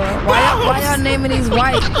Underwood. Why y'all naming these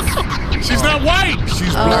whites? She's not white.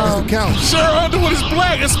 She's black as the couch. Cheryl Underwood is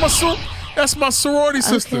black. That's my sorority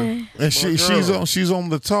sister. Okay. And she's on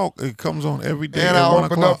the talk. It comes on every day. And at I 1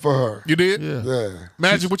 opened o'clock. up for her. You did? Yeah. Yeah.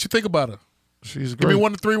 Magic, what you think about her? She's Give me great.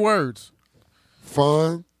 1 to 3 words.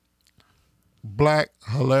 Fun. Black,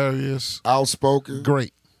 hilarious, Outspoken.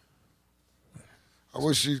 great. I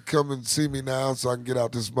wish she'd come and see me now so I can get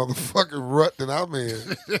out this motherfucking rut that I'm in.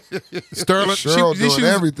 Sterling. Cheryl doing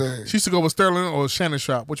everything. She used to go with Sterling or Shannon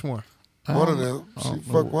Sharp. Which one? One of them. She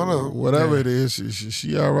fuck one of them. Whatever it is,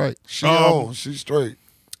 she all right. She on. She straight.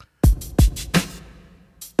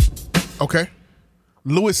 Okay.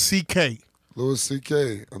 Louis C.K. Louis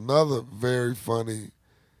C.K. Another very funny,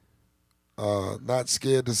 not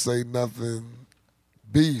scared to say nothing,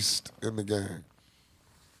 beast in the game.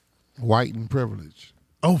 White and privileged.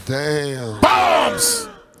 Oh, damn. Bombs!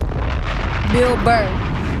 Bill Burr.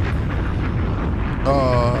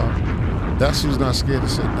 That's who's not scared to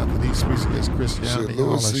say nothing. He speaks against Christianity. Shit, and all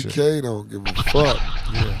Louis that C.K. shit. don't give a fuck.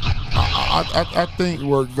 Yeah. I think he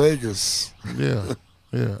worked Vegas. Yeah,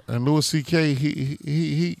 yeah. And Louis C.K.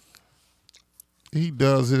 he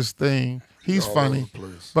does his thing. He's All funny, over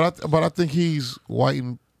the place. but I think he's white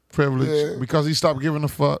and privileged because he stopped giving a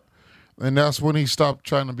fuck, and that's when he stopped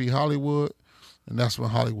trying to be Hollywood, and that's when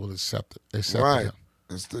Hollywood accepted Right. him.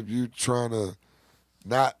 Instead of you trying to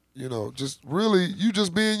not, just really, you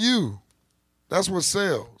just being you. That's what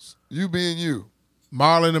sells. You being you.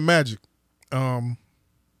 Marlon and Magic. Some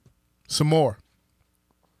more.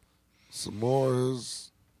 Some more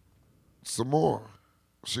is some more.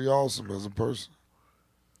 She awesome as a person.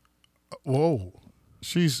 Whoa.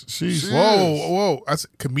 She's whoa. That's a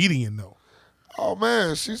comedian though. Oh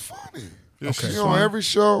man, she's funny. Okay. She's on every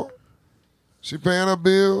show. She paying her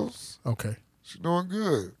bills. Okay. She doing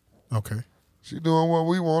good. Okay. She doing what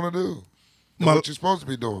we want to do. What you're supposed to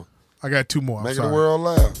be doing. I got 2 more. I'm Making sorry. the world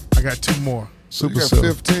laugh. I got 2 more. So you got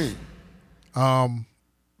Super 15.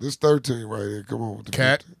 This 13 right here. Come on with the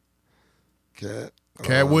Cat. 15.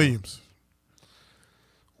 Cat Williams.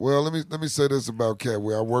 Well, let me say this about Cat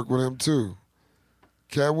Williams. I work with him too.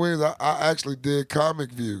 Cat Williams, I actually did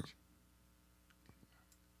Comic View.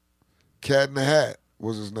 Cat in the Hat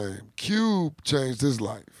was his name. Cube changed his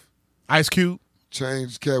life. Ice Cube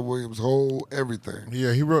changed Cat Williams' whole everything.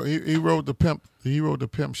 Yeah, he wrote the pimp. He wrote the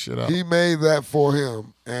pimp shit out. He made that for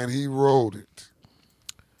him, and he wrote it.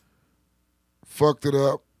 Fucked it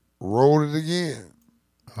up, wrote it again.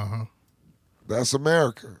 That's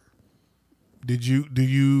America. Would you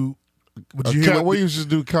hear Cat Williams used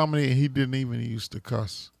to do comedy, and he didn't even used to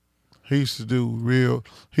cuss. He used to do real.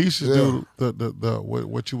 He used to do the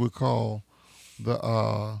what you would call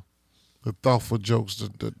the thoughtful jokes,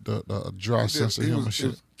 the dry sense of humor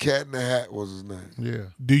shit. Cat in the Hat was his name. Yeah.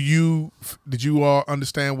 Did you all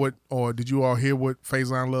understand or did you all hear what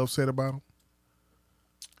Faizon Love said about him?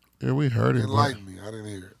 Yeah, we heard it. Enlighten me. I didn't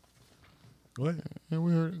hear it. Go ahead. Yeah,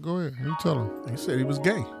 we heard it. Go ahead. You tell him. He said he was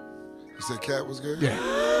gay. You said Cat was gay?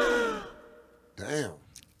 Yeah. Damn.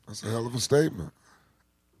 That's a hell of a statement.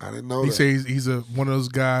 I didn't know He that. says he's one of those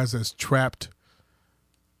guys that's trapped,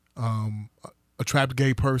 a trapped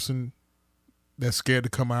gay person that's scared to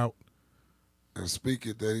come out. And speak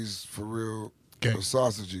it that he's for real Gay. a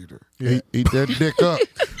sausage eater. Yeah. Eat that dick up.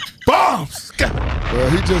 Bombs! Well,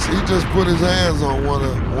 he just put his hands on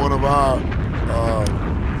one of our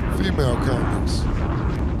female comics,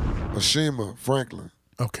 Ashima Franklin.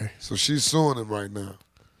 Okay. So she's suing him right now,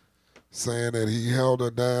 saying that he held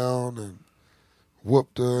her down and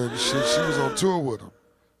whooped her and shit. She was on tour with him,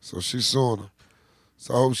 so she's suing him.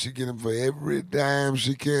 So I hope she get him for every dime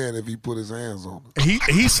she can if he put his hands on her.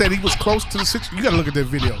 He said he was close to the situation. You got to look at that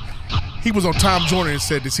video. He was on Tom Joyner and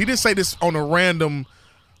said this. He didn't say this on a random,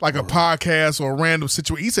 like a podcast or a random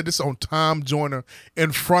situation. He said this on Tom Joyner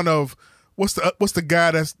in front of what's the guy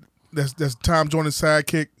that's Tom Joyner's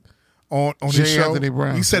sidekick on his show. Anthony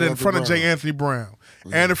Brown. He said it in front of J. Anthony Brown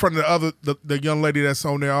and in front of the young lady that's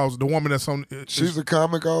on there. Also, the woman that's on. She's a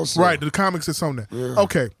comic also. Right, the comics that's on there. Yeah.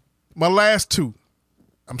 Okay, my last two.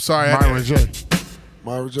 I'm sorry. Myra J.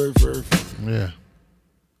 Myra J. Very funny. Yeah.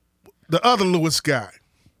 The other Lewis guy.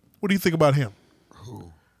 What do you think about him?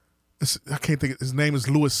 Who? I can't think. His name is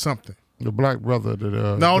Lewis something. The black brother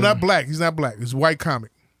that. No, not black. He's not black. He's white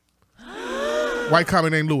comic. White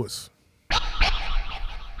comic named Lewis.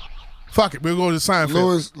 Fuck it. We'll go to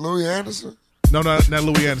Seinfeld. Louis Anderson? No, not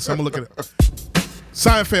Louis Anderson. I'm gonna look at it.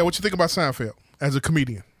 Seinfeld. What you think about Seinfeld as a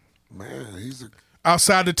comedian? Man, he's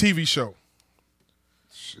outside the TV show.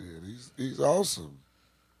 Shit, he's awesome.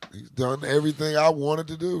 He's done everything I wanted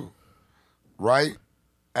to do. Write,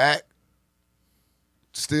 act,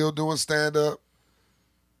 still doing stand up.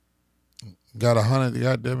 Got 100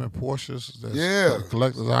 goddamn Porsches. That's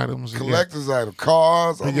collector's items. Collector's items.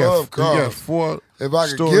 Cars. I love cars. He got 4 if I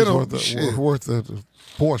could stories get them, worth of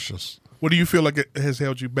Porsches. What do you feel like it has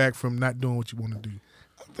held you back from not doing what you want to do?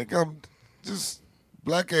 I think I'm just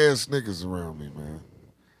black ass niggas around me, man.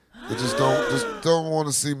 They just don't want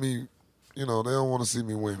to see me, they don't want to see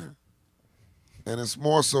me winning. And it's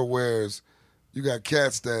more so whereas you got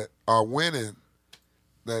cats that are winning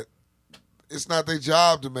that it's not their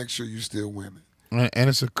job to make sure you still winning. And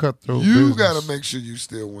it's a cutthroat business. You got to make sure you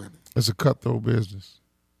still winning. It's a cutthroat business.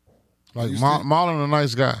 Like Marlon, a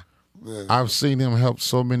nice guy. Yeah. I've seen him help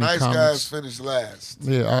so many nice comics. guys finish last.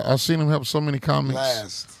 Yeah, I've seen him help so many comics.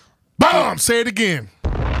 Last. Bomb! Say it again.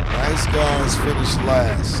 Nice guys finish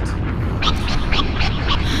last.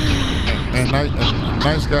 And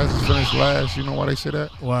nice guys that finish last, you know why they say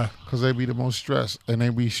that? Why? Because they be the most stressed. And they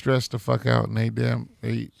be stressed the fuck out and they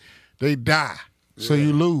die. Yeah. So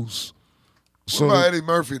you lose. What about Eddie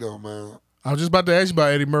Murphy though, man? I was just about to ask you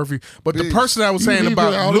about Eddie Murphy. But the person I was saying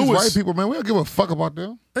about all Lewis. These white people, man, we don't give a fuck about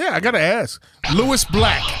them. Yeah, I got to ask. Lewis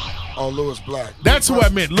Black. Oh, Lewis Black. That's who I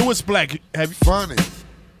meant. Lewis Black. Funny.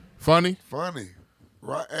 Funny? Funny.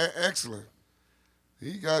 Right. Excellent.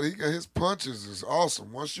 He got his punches is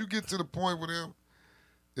awesome. Once you get to the point with him,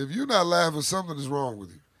 if you're not laughing, something is wrong with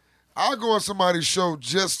you. I'll go on somebody's show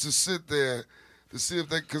just to sit there to see if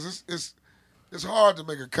because it's hard to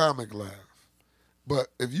make a comic laugh. But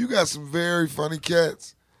if you got some very funny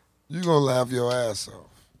cats, you're gonna laugh your ass off.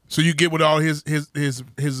 So you get with all his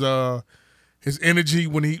energy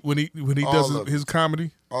when he does his comedy?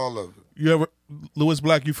 All of it. You ever Lewis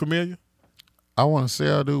Black, you familiar? I want to say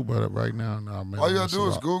I do, but right now, no, man. All you gotta do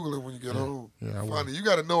is Google it when you get home. Yeah, funny. You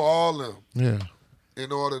gotta know all them. Yeah.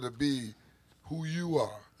 In order to be who you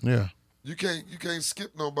are. Yeah. You can't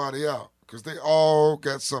skip nobody out because they all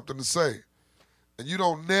got something to say. And you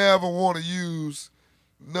don't never want to use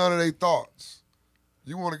none of their thoughts.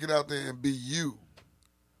 You want to get out there and be you.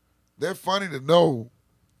 They're funny to know,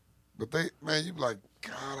 but you be like,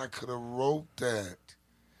 God, I could have wrote that.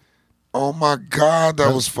 Oh my God,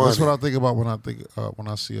 that was funny. That's what I think about when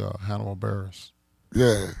I see Hannibal Buress.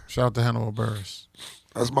 Yeah. Shout out to Hannibal Buress.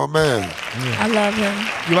 That's my man. Yeah. I love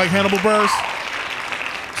him. You like Hannibal Buress?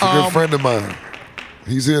 He's a good friend of mine.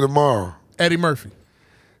 He's here tomorrow. Eddie Murphy.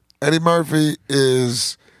 Eddie Murphy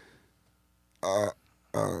is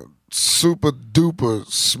super duper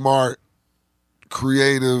smart,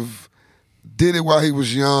 creative, did it while he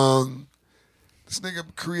was young. This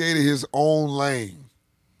nigga created his own lane.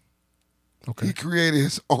 Okay. He created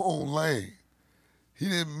his own lane. He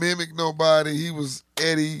didn't mimic nobody. He was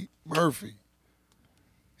Eddie Murphy.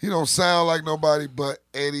 He don't sound like nobody but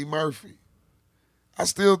Eddie Murphy. I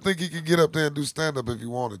still think he could get up there and do stand-up if he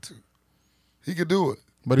wanted to. He could do it.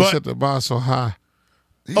 But he set the bar so high.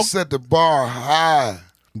 He set the bar high.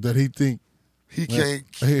 That he think he can't.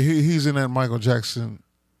 He's in that Michael Jackson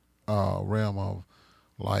realm of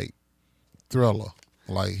like Thriller.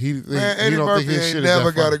 Like Eddie don't Murphy think his ain't shit never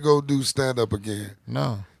is that got to funny. go do stand-up again.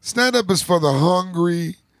 No. Stand-up is for the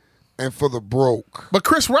hungry and for the broke. But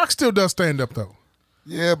Chris Rock still does stand-up though.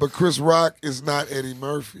 Yeah, but Chris Rock is not Eddie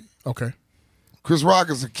Murphy. Okay. Chris Rock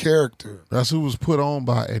is a character. That's who was put on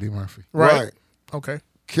by Eddie Murphy. Right. Okay.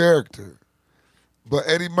 Character. But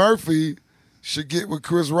Eddie Murphy should get with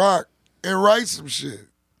Chris Rock and write some shit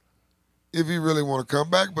if he really want to come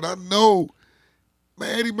back. But I know,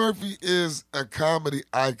 man, Eddie Murphy is a comedy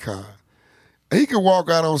icon. He could walk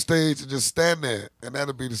out on stage and just stand there, and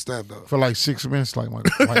that'll be the stand-up. For like 6 minutes, like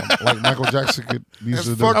Michael Jackson could used to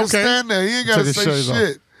And do. fucking stand there. He ain't got to Take his say shades off.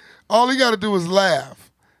 shit. All he got to do is laugh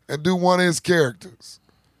and do one of his characters.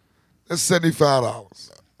 That's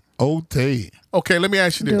 $75. Okay, let me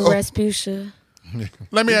ask you this. Do Rasputia.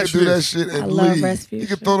 Let me He ask can you do that this. shit and I love leave. Rasputia. He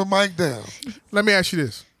can throw the mic down. Let me ask you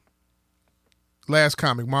this. Last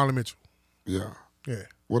comic, Marlon Mitchell. Yeah. Yeah.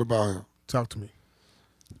 What about him? Talk to me.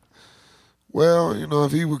 Well, you know,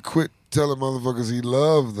 if he would quit telling motherfuckers he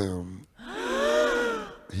loved them,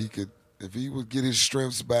 he could. If he would get his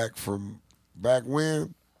strengths back from back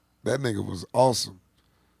when, that nigga was awesome.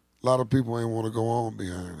 A lot of people ain't want to go on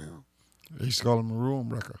behind him. They used to call him a room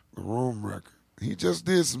wrecker. The room wrecker. He just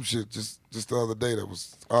did some shit just the other day that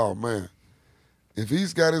was, oh man. If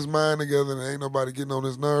he's got his mind together and ain't nobody getting on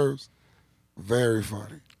his nerves, very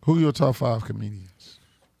funny. Who are your top 5 comedians?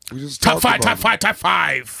 We just Top talked five, about top it. five, top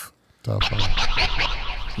five. Top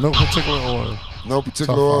 5. No particular order. No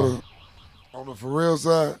particular Top order. On the for real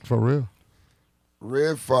side, For real.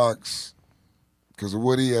 Red Fox, because of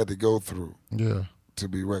what he had to go through Yeah. to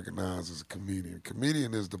be recognized as a comedian.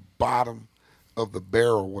 Comedian is the bottom of the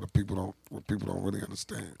barrel. What people don't really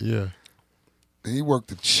understand. Yeah. And he worked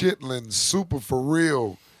the Chitlin super for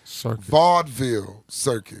real Circuit. vaudeville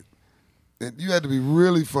circuit, and you had to be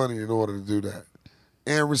really funny in order to do that,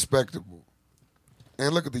 and respectable.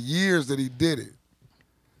 And look at the years that he did it.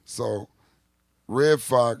 So, Red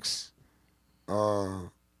Fox,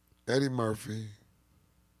 Eddie Murphy,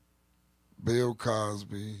 Bill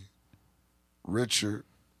Cosby, Richard,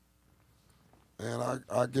 and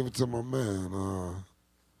I give it to my man,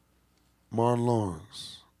 Martin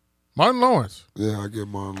Lawrence. Martin Lawrence. Yeah, I give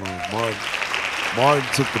Martin Lawrence. Martin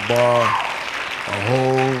took the bar a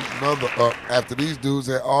whole nother up after these dudes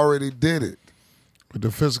had already did it. With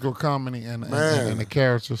the physical comedy and Man. the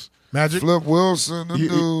characters. Magic. Flip Wilson, the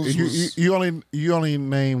dudes was, You only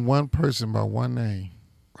name one person by one name.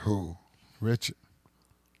 who? Richard.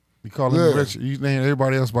 You call him Yeah. Richard. You name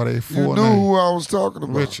everybody else by their You full knew name. who I was talking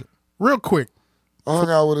about. Richard. Real quick. I hung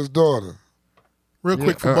out with his daughter. Real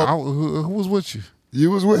quick for both. Who was with you? You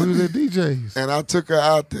was with We was me. at DJs. And I took her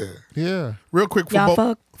out there. Yeah. Real quick for Y'all both.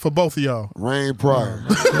 fuck? For both of y'all. Rain Pryor.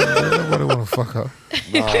 Nobody want to fuck her.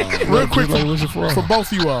 Real quick Like, what's it for? for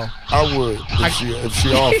both of you all. I would if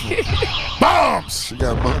she offered. Bombs. She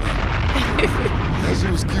got money. And she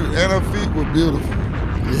was cute. And her feet were beautiful.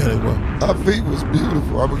 Yeah, they were. Her feet was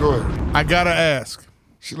beautiful. I mean, go ahead. I gotta ask.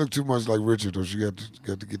 She looked too much like Richard, though. She got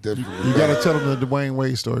to get that from You got to tell them the Dwayne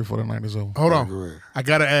Wade story for the night is over. Hold Go on. ahead. I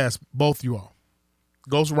gotta ask both you all.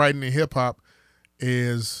 Ghostwriting in hip hop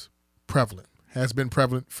is prevalent. Has been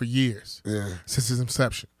prevalent for years. Yeah. Since its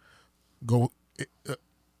inception.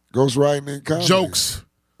 Ghostwriting and comedy Jokes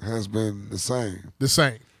has been the same. the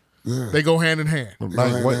same. Yeah. They go hand in hand.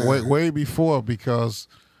 Like way before, because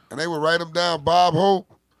And they would write them down. Bob Hope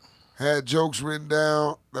had jokes written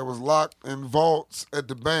down that was locked in vaults at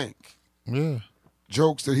the bank. yeah,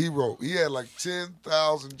 Jokes that he wrote. He had like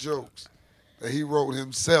 10,000 jokes that he wrote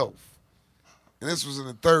himself. And this was in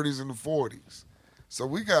the 30s and the 40s. So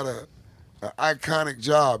we got an iconic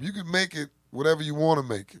job. You can make it whatever you want to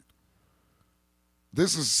make it.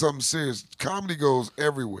 This is something serious. Comedy goes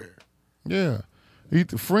everywhere. yeah.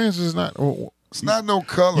 Friends is not. It's not no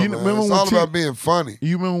color, You man. remember It's when all T- about being funny.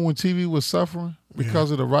 You remember when TV was suffering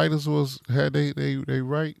because of the writers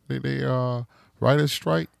writers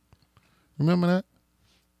strike. Remember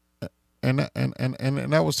that? And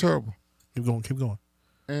that was terrible. Keep going.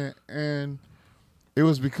 And it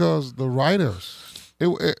was because the writers.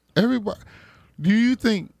 Everybody. Do you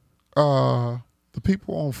think the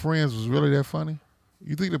people on Friends was really that funny?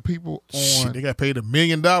 You think the people Shit, on they got paid $1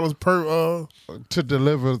 million per to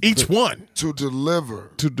deliver each one. To deliver.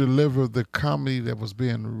 the comedy that was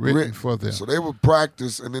being written for them? So they would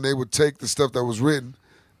practice, and then they would take the stuff that was written,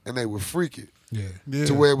 and they would freak it Yeah.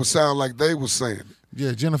 to where it would sound like they were saying it.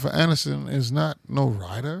 Yeah, Jennifer Aniston is not no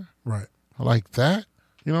writer Right. like that.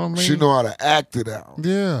 You know what I mean? She know how to act it out.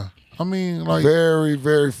 Yeah. I mean, like Very,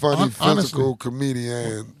 very funny Honestly. physical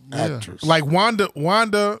comedian actress. Like Wanda,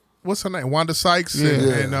 what's her name? Wanda Sykes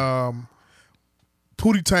and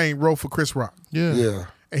Pootie Tang wrote for Chris Rock. Yeah. Yeah.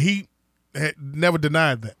 And he had never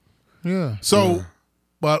denied that. Yeah. So,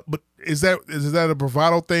 but is that a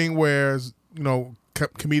bravado thing? Whereas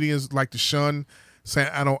comedians like to shun saying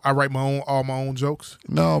I write all my own jokes.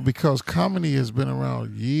 No, because comedy has been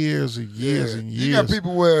around years and years and years. You got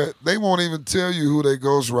people where they won't even tell you who their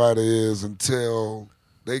ghostwriter is until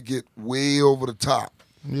they get way over the top.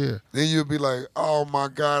 Yeah. Then you'll be like, oh my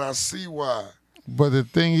God, I see why. But the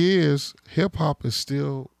thing is, hip hop is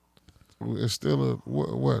still It's still a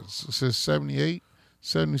what? Since 78,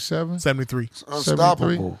 77, 73. It's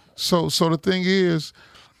unstoppable. So the thing is,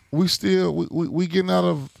 we still we getting out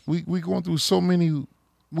of we going through so many.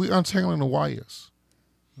 We untangling the wires.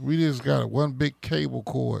 We just got one big cable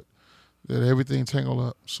cord that everything tangled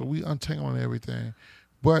up. So we untangling everything.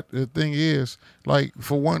 But the thing is, like,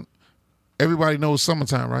 for one, everybody knows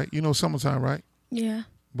Summertime, right? You know Summertime, right? Yeah.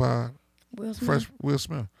 By Will Smith. Fresh Will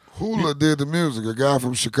Smith. Hula did the music, a guy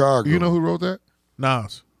from Chicago. You know who wrote that?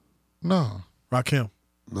 Nas. No. Rakim.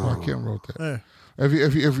 No. Rakim wrote that. Yeah.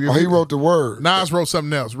 If you, he wrote the word. Nas wrote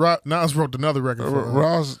something else. Nas wrote another record.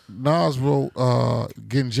 For Nas wrote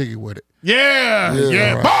Getting Jiggy With It.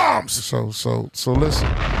 Yeah. Right. Bombs. So listen.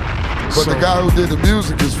 But the guy who did the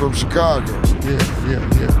music is from Chicago. Yeah.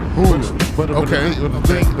 Hula. But the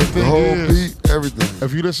thing the whole is, beat, everything.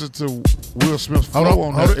 If you listen to Will Smith's flow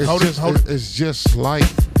on that, it's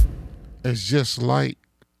just like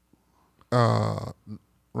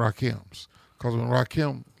Rakim's. Because when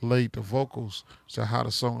Rakim laid the vocals to how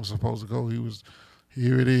the song was supposed to go,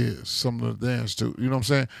 here it is, something to dance to. You know what I'm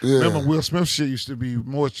saying? Yeah. Remember, Will Smith shit used to be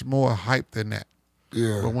much more hype than that.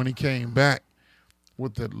 Yeah. But when he came back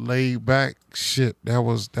with the laid back shit, that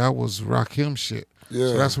was Rakim shit. Yeah.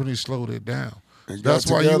 So that's when he slowed it down. And That's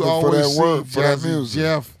got why you together for always that see work, for that Jazzy music.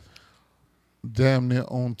 Jeff damn near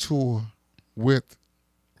on tour with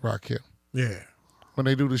Rakim. Yeah. When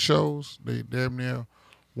they do the shows, they damn near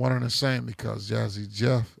one and the same because Jazzy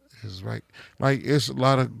Jeff is right. Like, it's a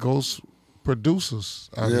lot of ghost producers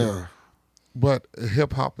out here. But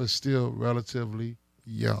hip hop is still relatively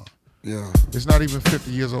young. Yeah. It's not even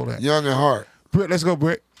 50 years old. Young at heart. Britt, let's go,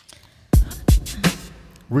 Britt.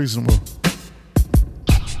 Reasonable.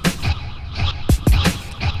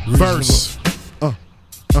 Verse.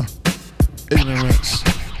 Ignorance.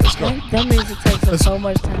 Let's go. That music takes up so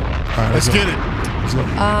much time. All right, Let's get it. Let's go.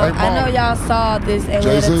 I know y'all saw this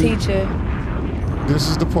Atlanta Jay-Z. teacher. This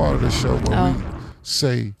is the part of the show where we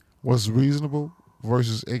say what's reasonable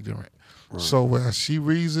versus ignorant. Right. So when she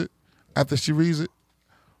reads it, after she reads it,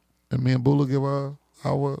 and me and Bula give our,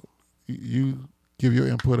 you give your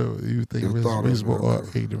input of you think it's reasonable or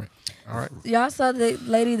ignorant. All right. Y'all saw the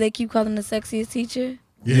lady they keep calling the sexiest teacher?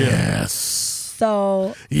 Yes.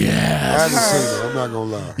 So. I haven't seen it. I'm not gonna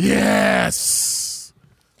lie. Yes.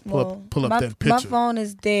 Well, pull up that picture. My phone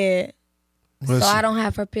is dead. Listen. So I don't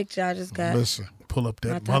have her picture. I just got. Listen. Pull up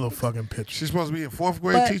that motherfucking picture. She's supposed to be a fourth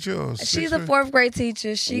grade teacher or she's a fourth grade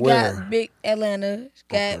teacher. She got big Atlanta. She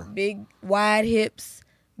got big wide hips,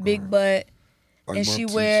 big butt, Like and my she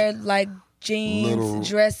teacher. wear like jeans, Little-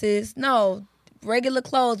 dresses. No, regular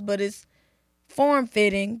clothes, but it's form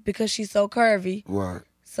fitting because she's so curvy. Right.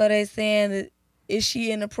 So they saying that is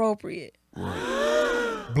she inappropriate?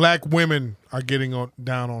 Black women are getting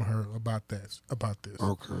down on her about this.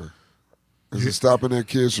 Okay. Is it stopping their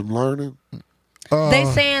kids from learning? They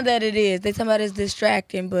saying that it is. They talking about it's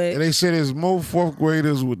distracting, but And they said there's more fourth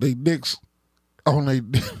graders with their dicks on their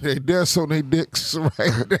desks on their dicks right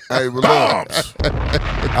now. Hey, but look,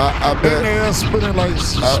 I bet They're spinning like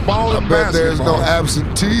small I and bet there's no basketball.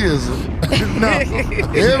 absenteeism. No.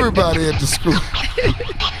 Everybody at the school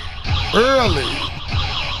early.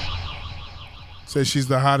 Says she's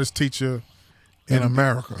the hottest teacher In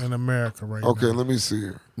America. In America right Okay, now. let me see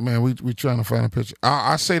her. Man, we trying to find a picture.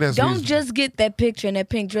 I say that's don't reasonable. just get that picture in that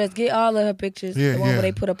pink dress. Get all of her pictures. Yeah, the one yeah. where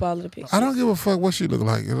they put up all of the pictures. I don't give a fuck what she look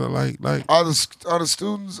like. Like Are the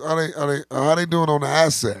students how they doing on the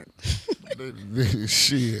asset?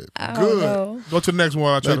 shit. I don't Good. know. Go to the next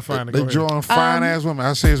one. I'll try to find it. They Go ahead. drawing fine ass women.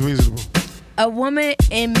 I say it's reasonable. A woman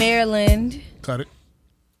in Maryland Cut it.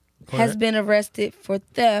 Go has ahead. been arrested for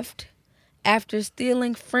theft after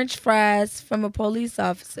stealing French fries from a police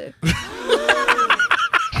officer.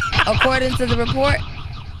 According to the report,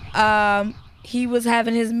 he was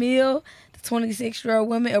having his meal. The 26-year-old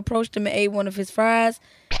woman approached him and ate one of his fries.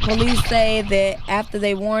 Police say that after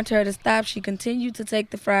they warned her to stop, she continued to take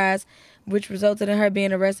the fries, which resulted in her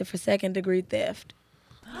being arrested for second-degree theft.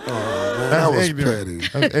 Oh, man, that was petty.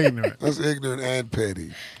 That's ignorant. That's ignorant and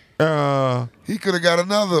petty. Uh, He could have got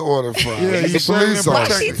another order fries. Yeah, He's he's a police saying Why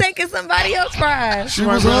officer. she taking somebody else's fries? She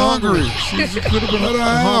was hungry. She could have been Let her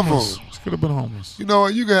have homeless. them. She could have been homeless. You know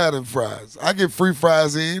what? You can have them fries. I get free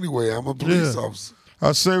fries here anyway. I'm a police Yeah. officer.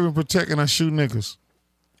 I serve and protect and I shoot niggas.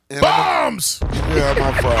 And Bombs! You can have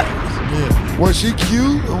my fries. Yeah. Was she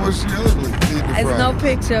cute or was she ugly? Eating the There's no fries?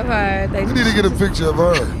 picture of her. We need to get a picture of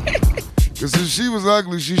her. Because if she was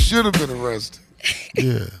ugly, she should have been arrested.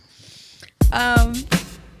 Yeah.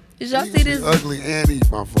 Did y'all You see can be this? ugly and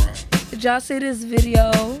eat my fries. Did y'all see this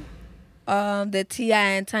video that T.I.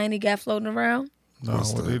 and Tiny got floating around? No,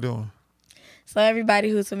 what they doing? So everybody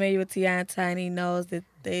who's familiar with T.I. and Tiny knows that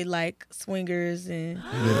they like swingers and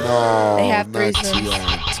No, they have not threesomes. T.I.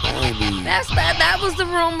 and Tiny. That was the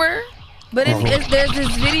rumor. But there's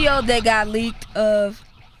this video that got leaked of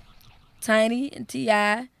Tiny and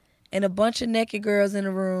T.I. and a bunch of naked girls in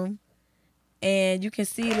a room. And you can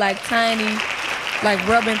see like Tiny like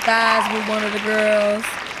rubbing thighs with one of the girls.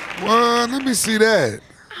 Well, let me see that.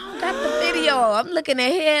 I don't got the video. I'm looking at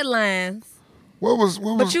headlines. What was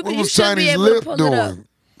you Tiny's should be able to lip pull it up.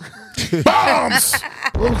 doing? Bombs!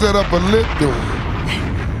 What was that upper lip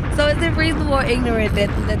doing? So is it reasonable or ignorant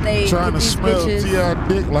that they Trying get to these smell bitches? T.I.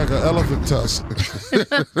 dick like an elephant tusk.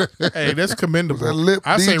 Hey, that's commendable. Was that lip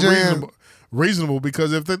I say DJing? reasonable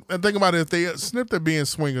because if think about it, if they snipped at being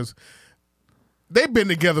swingers, they've been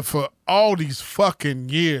together for all these fucking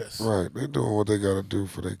years. Right, they doing what they gotta do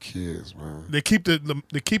for their kids, man. They keep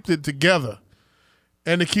it together,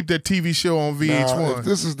 and they keep that TV show on VH1. Now, if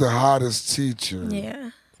this is the hottest teacher, Yeah.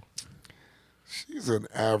 she's an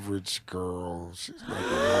average girl. She's not the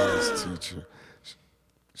hottest teacher.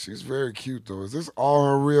 She's very cute though. Is this all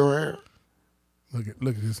her real hair? Look at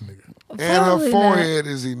this nigga. And her Probably forehead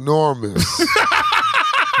is enormous.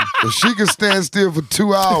 If she can stand still for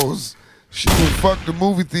 2 hours, she will fuck the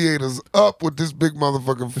movie theaters up with this big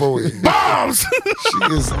motherfucking forehead. Bombs!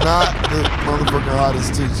 She is not the motherfucking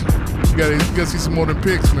hottest teacher. You gotta see some more than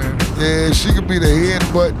pics, man. Yeah, she could be the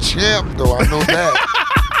headbutt champ though. I know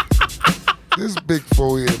that. This big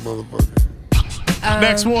forehead motherfucker.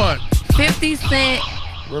 Next one. 50 Cent.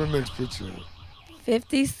 What the next picture?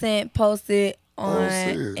 50 Cent posted on see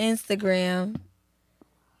it. Instagram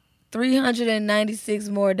 396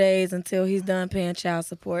 more days until he's done paying child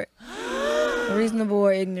support. Reasonable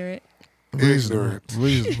or ignorant? Ignorant.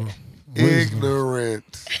 Reasonable.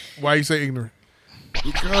 Ignorant. Why you say ignorant?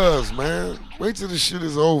 Because, man, wait till the shit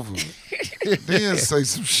is over. Then say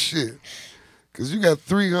some shit. Because you got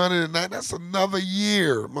 309. That's another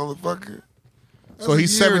year, motherfucker. That's So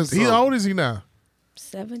he's a year or 7. How something. old is he now?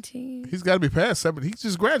 17. He's got to be past 7. He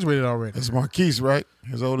just graduated already. That's Marquise, right?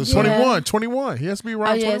 His oldest Yeah. son. 21. He has to be Oh,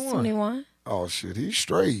 around yeah, 21. it's 21. Oh, shit. He's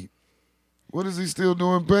straight. What is he still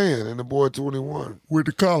doing paying? And the boy 21. Went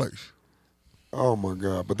to college. Oh, my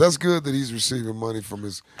God. But that's good that he's receiving money from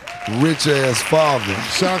his rich-ass father.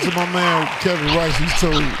 Shout out to my man Kevin Rice. He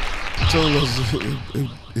told us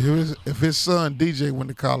if his son DJ went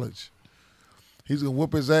to college, he's gonna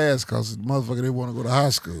whoop his ass because the motherfucker didn't want to go to high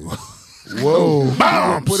school. Whoa. He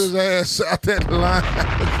gonna put his ass out that line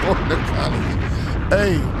going to college.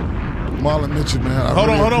 Hey, Marlon Mitchell, man. Hold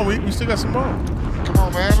on. We still got some more. Come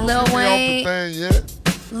on, man. Don't Lil get me Wayne. off the thing yet.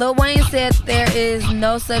 Lil Wayne said there is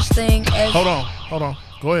no such thing as... Hold on.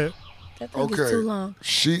 Go ahead. That thing is Okay. too long.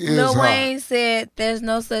 She is Lil hot. Wayne said there's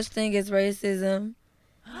no such thing as racism.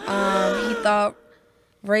 He thought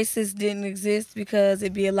racists didn't exist because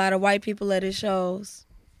it'd be a lot of white people at his shows.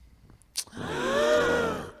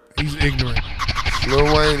 He's ignorant. Lil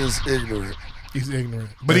Wayne is ignorant. He's ignorant.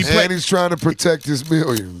 But he And played. he's trying to protect his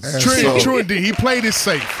millions. True indeed. He played it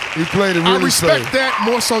safe. He played it I really respect safe. that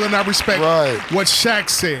more so than I respect Right. what Shaq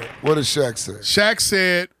said. What did Shaq say? Shaq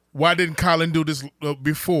said, "Why didn't Colin do this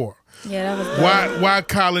before? Yeah, that was dumb. Why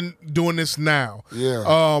Colin doing this now?"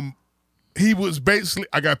 Yeah. He was basically,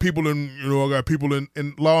 I got people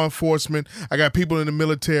in law enforcement. I got people in the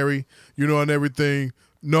military, and everything.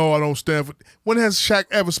 No, I don't stand for. When has Shaq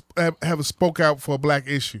ever spoke out for a black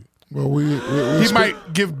issue? Well, we He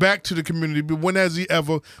might give back to the community, but when has he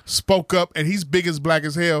ever spoke up? And he's big as black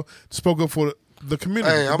as hell. Spoke up for the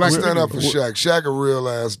community. Hey, the I'm black gonna stand up for community. Shaq. Shaq a real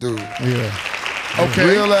ass dude. Yeah. Okay.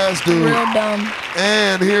 Real ass dude. Real dumb.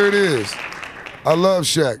 And here it is. I love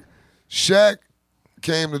Shaq. Shaq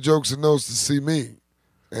came to Jokes and Notes to see me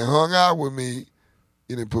and hung out with me.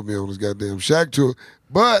 He didn't put me on his goddamn Shaq tour,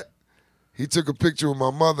 but he took a picture with my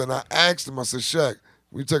mother, and I asked him, I said, Shaq,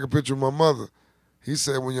 will you take a picture with my mother? He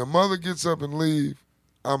said, when your mother gets up and leave,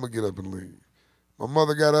 I'm going to get up and leave. My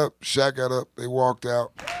mother got up, Shaq got up, they walked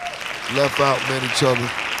out, left out, met each other.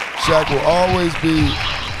 Shaq will always be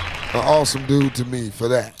an awesome dude to me for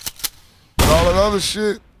that. But all that other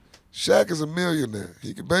shit, Shaq is a millionaire.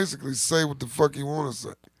 He can basically say what the fuck he want to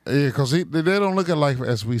say. Yeah, because they don't look at life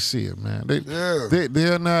as we see it, man. They're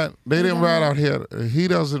not. They didn't ride out here. He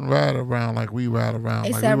doesn't ride around like we ride around.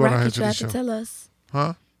 They like said we ride out Rocky here to the tried show. to tell us.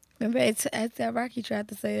 Huh? Remember, ASAP Rocky tried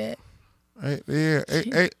to say that.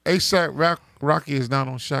 ASAP Rocky is not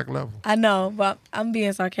on Shaq level. I know, but I'm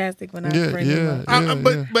being sarcastic when I bring him up.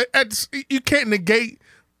 But you can't negate.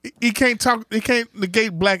 He can't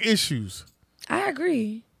negate black issues. I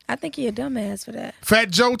agree. I think he a dumbass for that.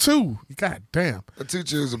 Fat Joe too. God damn. A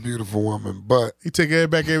teacher is a beautiful woman, but he take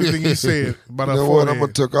back everything he said about her you know what? forehead. I'm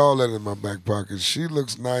gonna took all that in my back pocket. She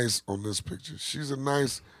looks nice on this picture. She's a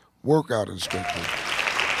nice workout instructor.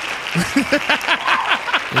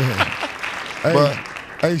 Hey,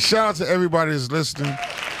 hey, shout out to everybody that's listening.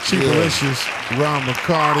 Cheapalicious, Ron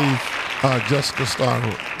McCarty,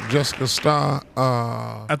 Jessica Starr.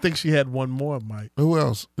 I think she had one more, Mike. Who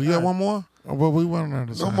else? You got one more? Oh, well, we went on out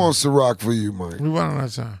of time. No more Ciroc for you, Mike. We went on out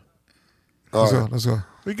of time. All Let's right. go. Let's go.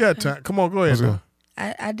 We got time. Come on, go ahead. Let's go.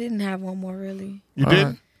 I didn't have one more really. You All did?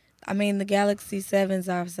 right. I mean, the Galaxy 7s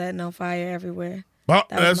are setting on fire everywhere. Well,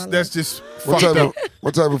 That was my that's just What fucked type, up.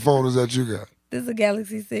 what type of phone is that you got? This is a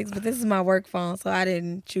Galaxy 6, but this is my work phone, so I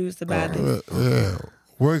didn't choose to buy this. Yeah.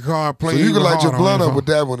 Work hard, play So you can even light your harder on blunt up phone. with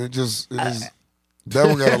that one. It is that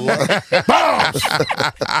one got a lot.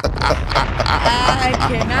 I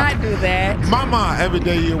cannot do that. Mama, every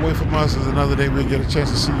day you're away from us is another day we'll get a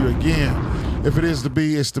chance to see you again. If it is to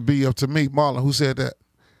be, it's to be up to me. Marlon, who said that?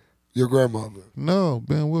 Your grandmother. No,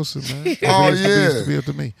 Ben Wilson, man. If Oh, it is to be, it's yeah. to be up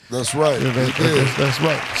to me. That's right. Yeah, You did. that's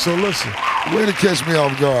right. So listen, Way to catch me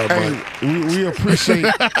off guard, hey, Mike. we appreciate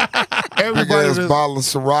Big everybody. ass That's, bottle of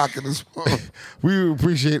Ciroc in this phone. we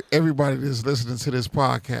appreciate everybody that's listening to this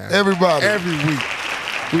podcast. Everybody. Every week.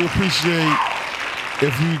 We appreciate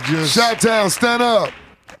if you just Chi-Town, stand up.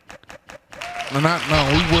 we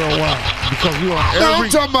worldwide because we on No, every. I'm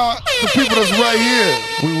talking about the people that's right here.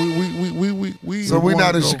 We So we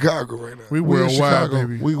not in wanna go- Chicago right now. We We in worldwide, Chicago.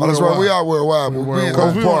 baby. We Oh, that's right. We worldwide. are worldwide. But we in Because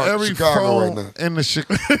Oak we on Park, every Chicago phone right now. in the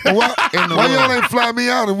Chicago. Why, in the why y'all world. ain't fly me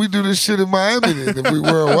out and we do this shit in Miami then if we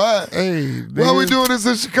worldwide? Hey, Why we nigga. doing this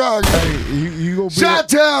in Chicago? Hey, you gonna be.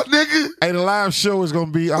 Chi-Town, nigga. Hey, the live show is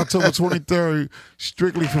gonna be October 23rd,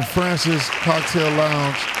 strictly from Francis Cocktail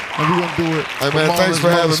Lounge, and we're gonna do it. Hey, from man, thanks Marlon's for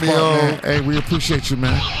having Mother me Spot, on. man. Hey, we appreciate you,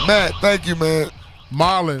 man. Matt, thank you, man.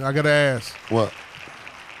 Marlon, I gotta ask, What?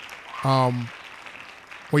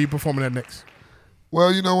 where you performing at next?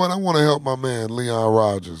 Well, you know what? I want to help my man, Leon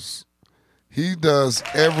Rogers. He does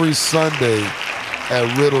every Sunday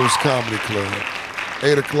at Riddle's Comedy Club,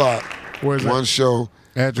 8 o'clock. Where's One that? show,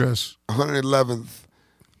 Address. 111th,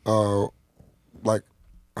 like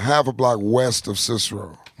half a block west of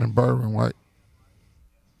Cicero. In Bourbon, White.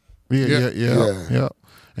 Yeah. Yeah.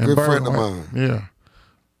 In Good Bourbon, friend of White. mine. Yeah.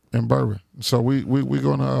 In Bourbon. So we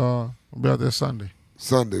gonna be out there Sunday.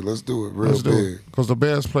 Sunday, let's do it real Let's do big. it. Because the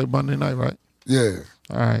Bears play Monday night, right? Yeah.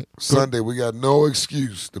 All right. Sunday, we got no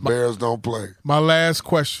excuse. The Bears don't play. My last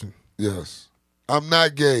question. Yes. I'm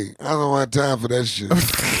not gay. I don't have time for that shit.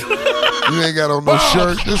 You ain't got on no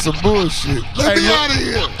shirt. This some bullshit. Let me look- out of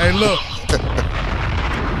here. Hey, look.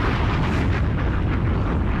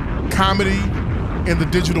 Comedy in the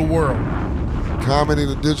digital world Comedy in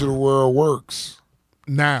the digital world works.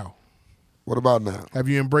 now. What about now? Have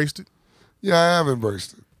you embraced it? Yeah, I have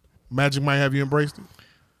embraced it. Magic Mike, have you embraced it?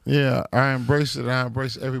 Yeah, I embrace it. I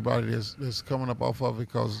embrace everybody that's coming up off of it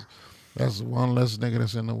because that's one less nigga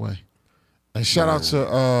that's in the way. And shout out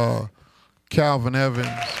to Calvin Evans,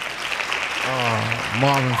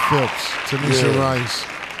 Marvin Phillips, Tanisha Yeah. Rice,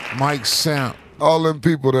 Mike Samp, All them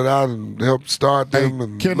people that I done helped start them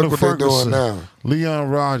and Kendall look what they're Ferguson, doing now. Leon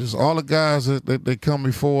Rogers, all the guys that come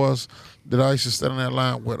before us that I used to stand on that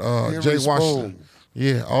line with Henry Jay Spoon. Washington.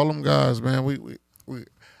 Yeah, all them guys, man. We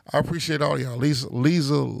I appreciate all y'all. Lisa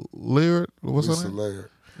Leard, what's Lisa her name? Laird.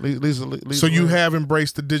 Lisa So you Laird. have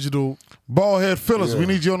embraced the digital. Ballhead Phillips. Yeah. We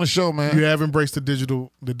need you on the show, man. You have embraced the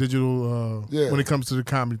digital. Yeah. When it comes to the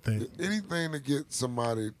comedy thing. Anything to get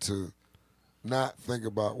somebody to not think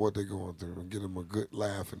about what they're going through and get them a good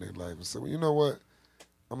laugh in their life and say, well, you know what?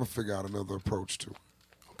 I'm going to figure out another approach to it.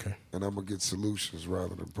 Okay. And I'm going to get solutions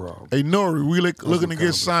rather than problems. Hey, Nori, we looking what to comedy get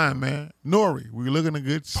is. signed, man. Nori, we looking to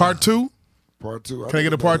get Part signed. 2. Part 2. Can I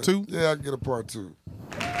get a part 2? Yeah, I can get a part 2.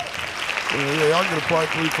 Yeah, y'all get a part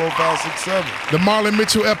 3, 4, 5, 6, 7. The Marlon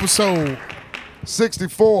Mitchell episode.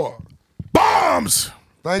 64. Bombs!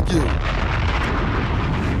 Thank you.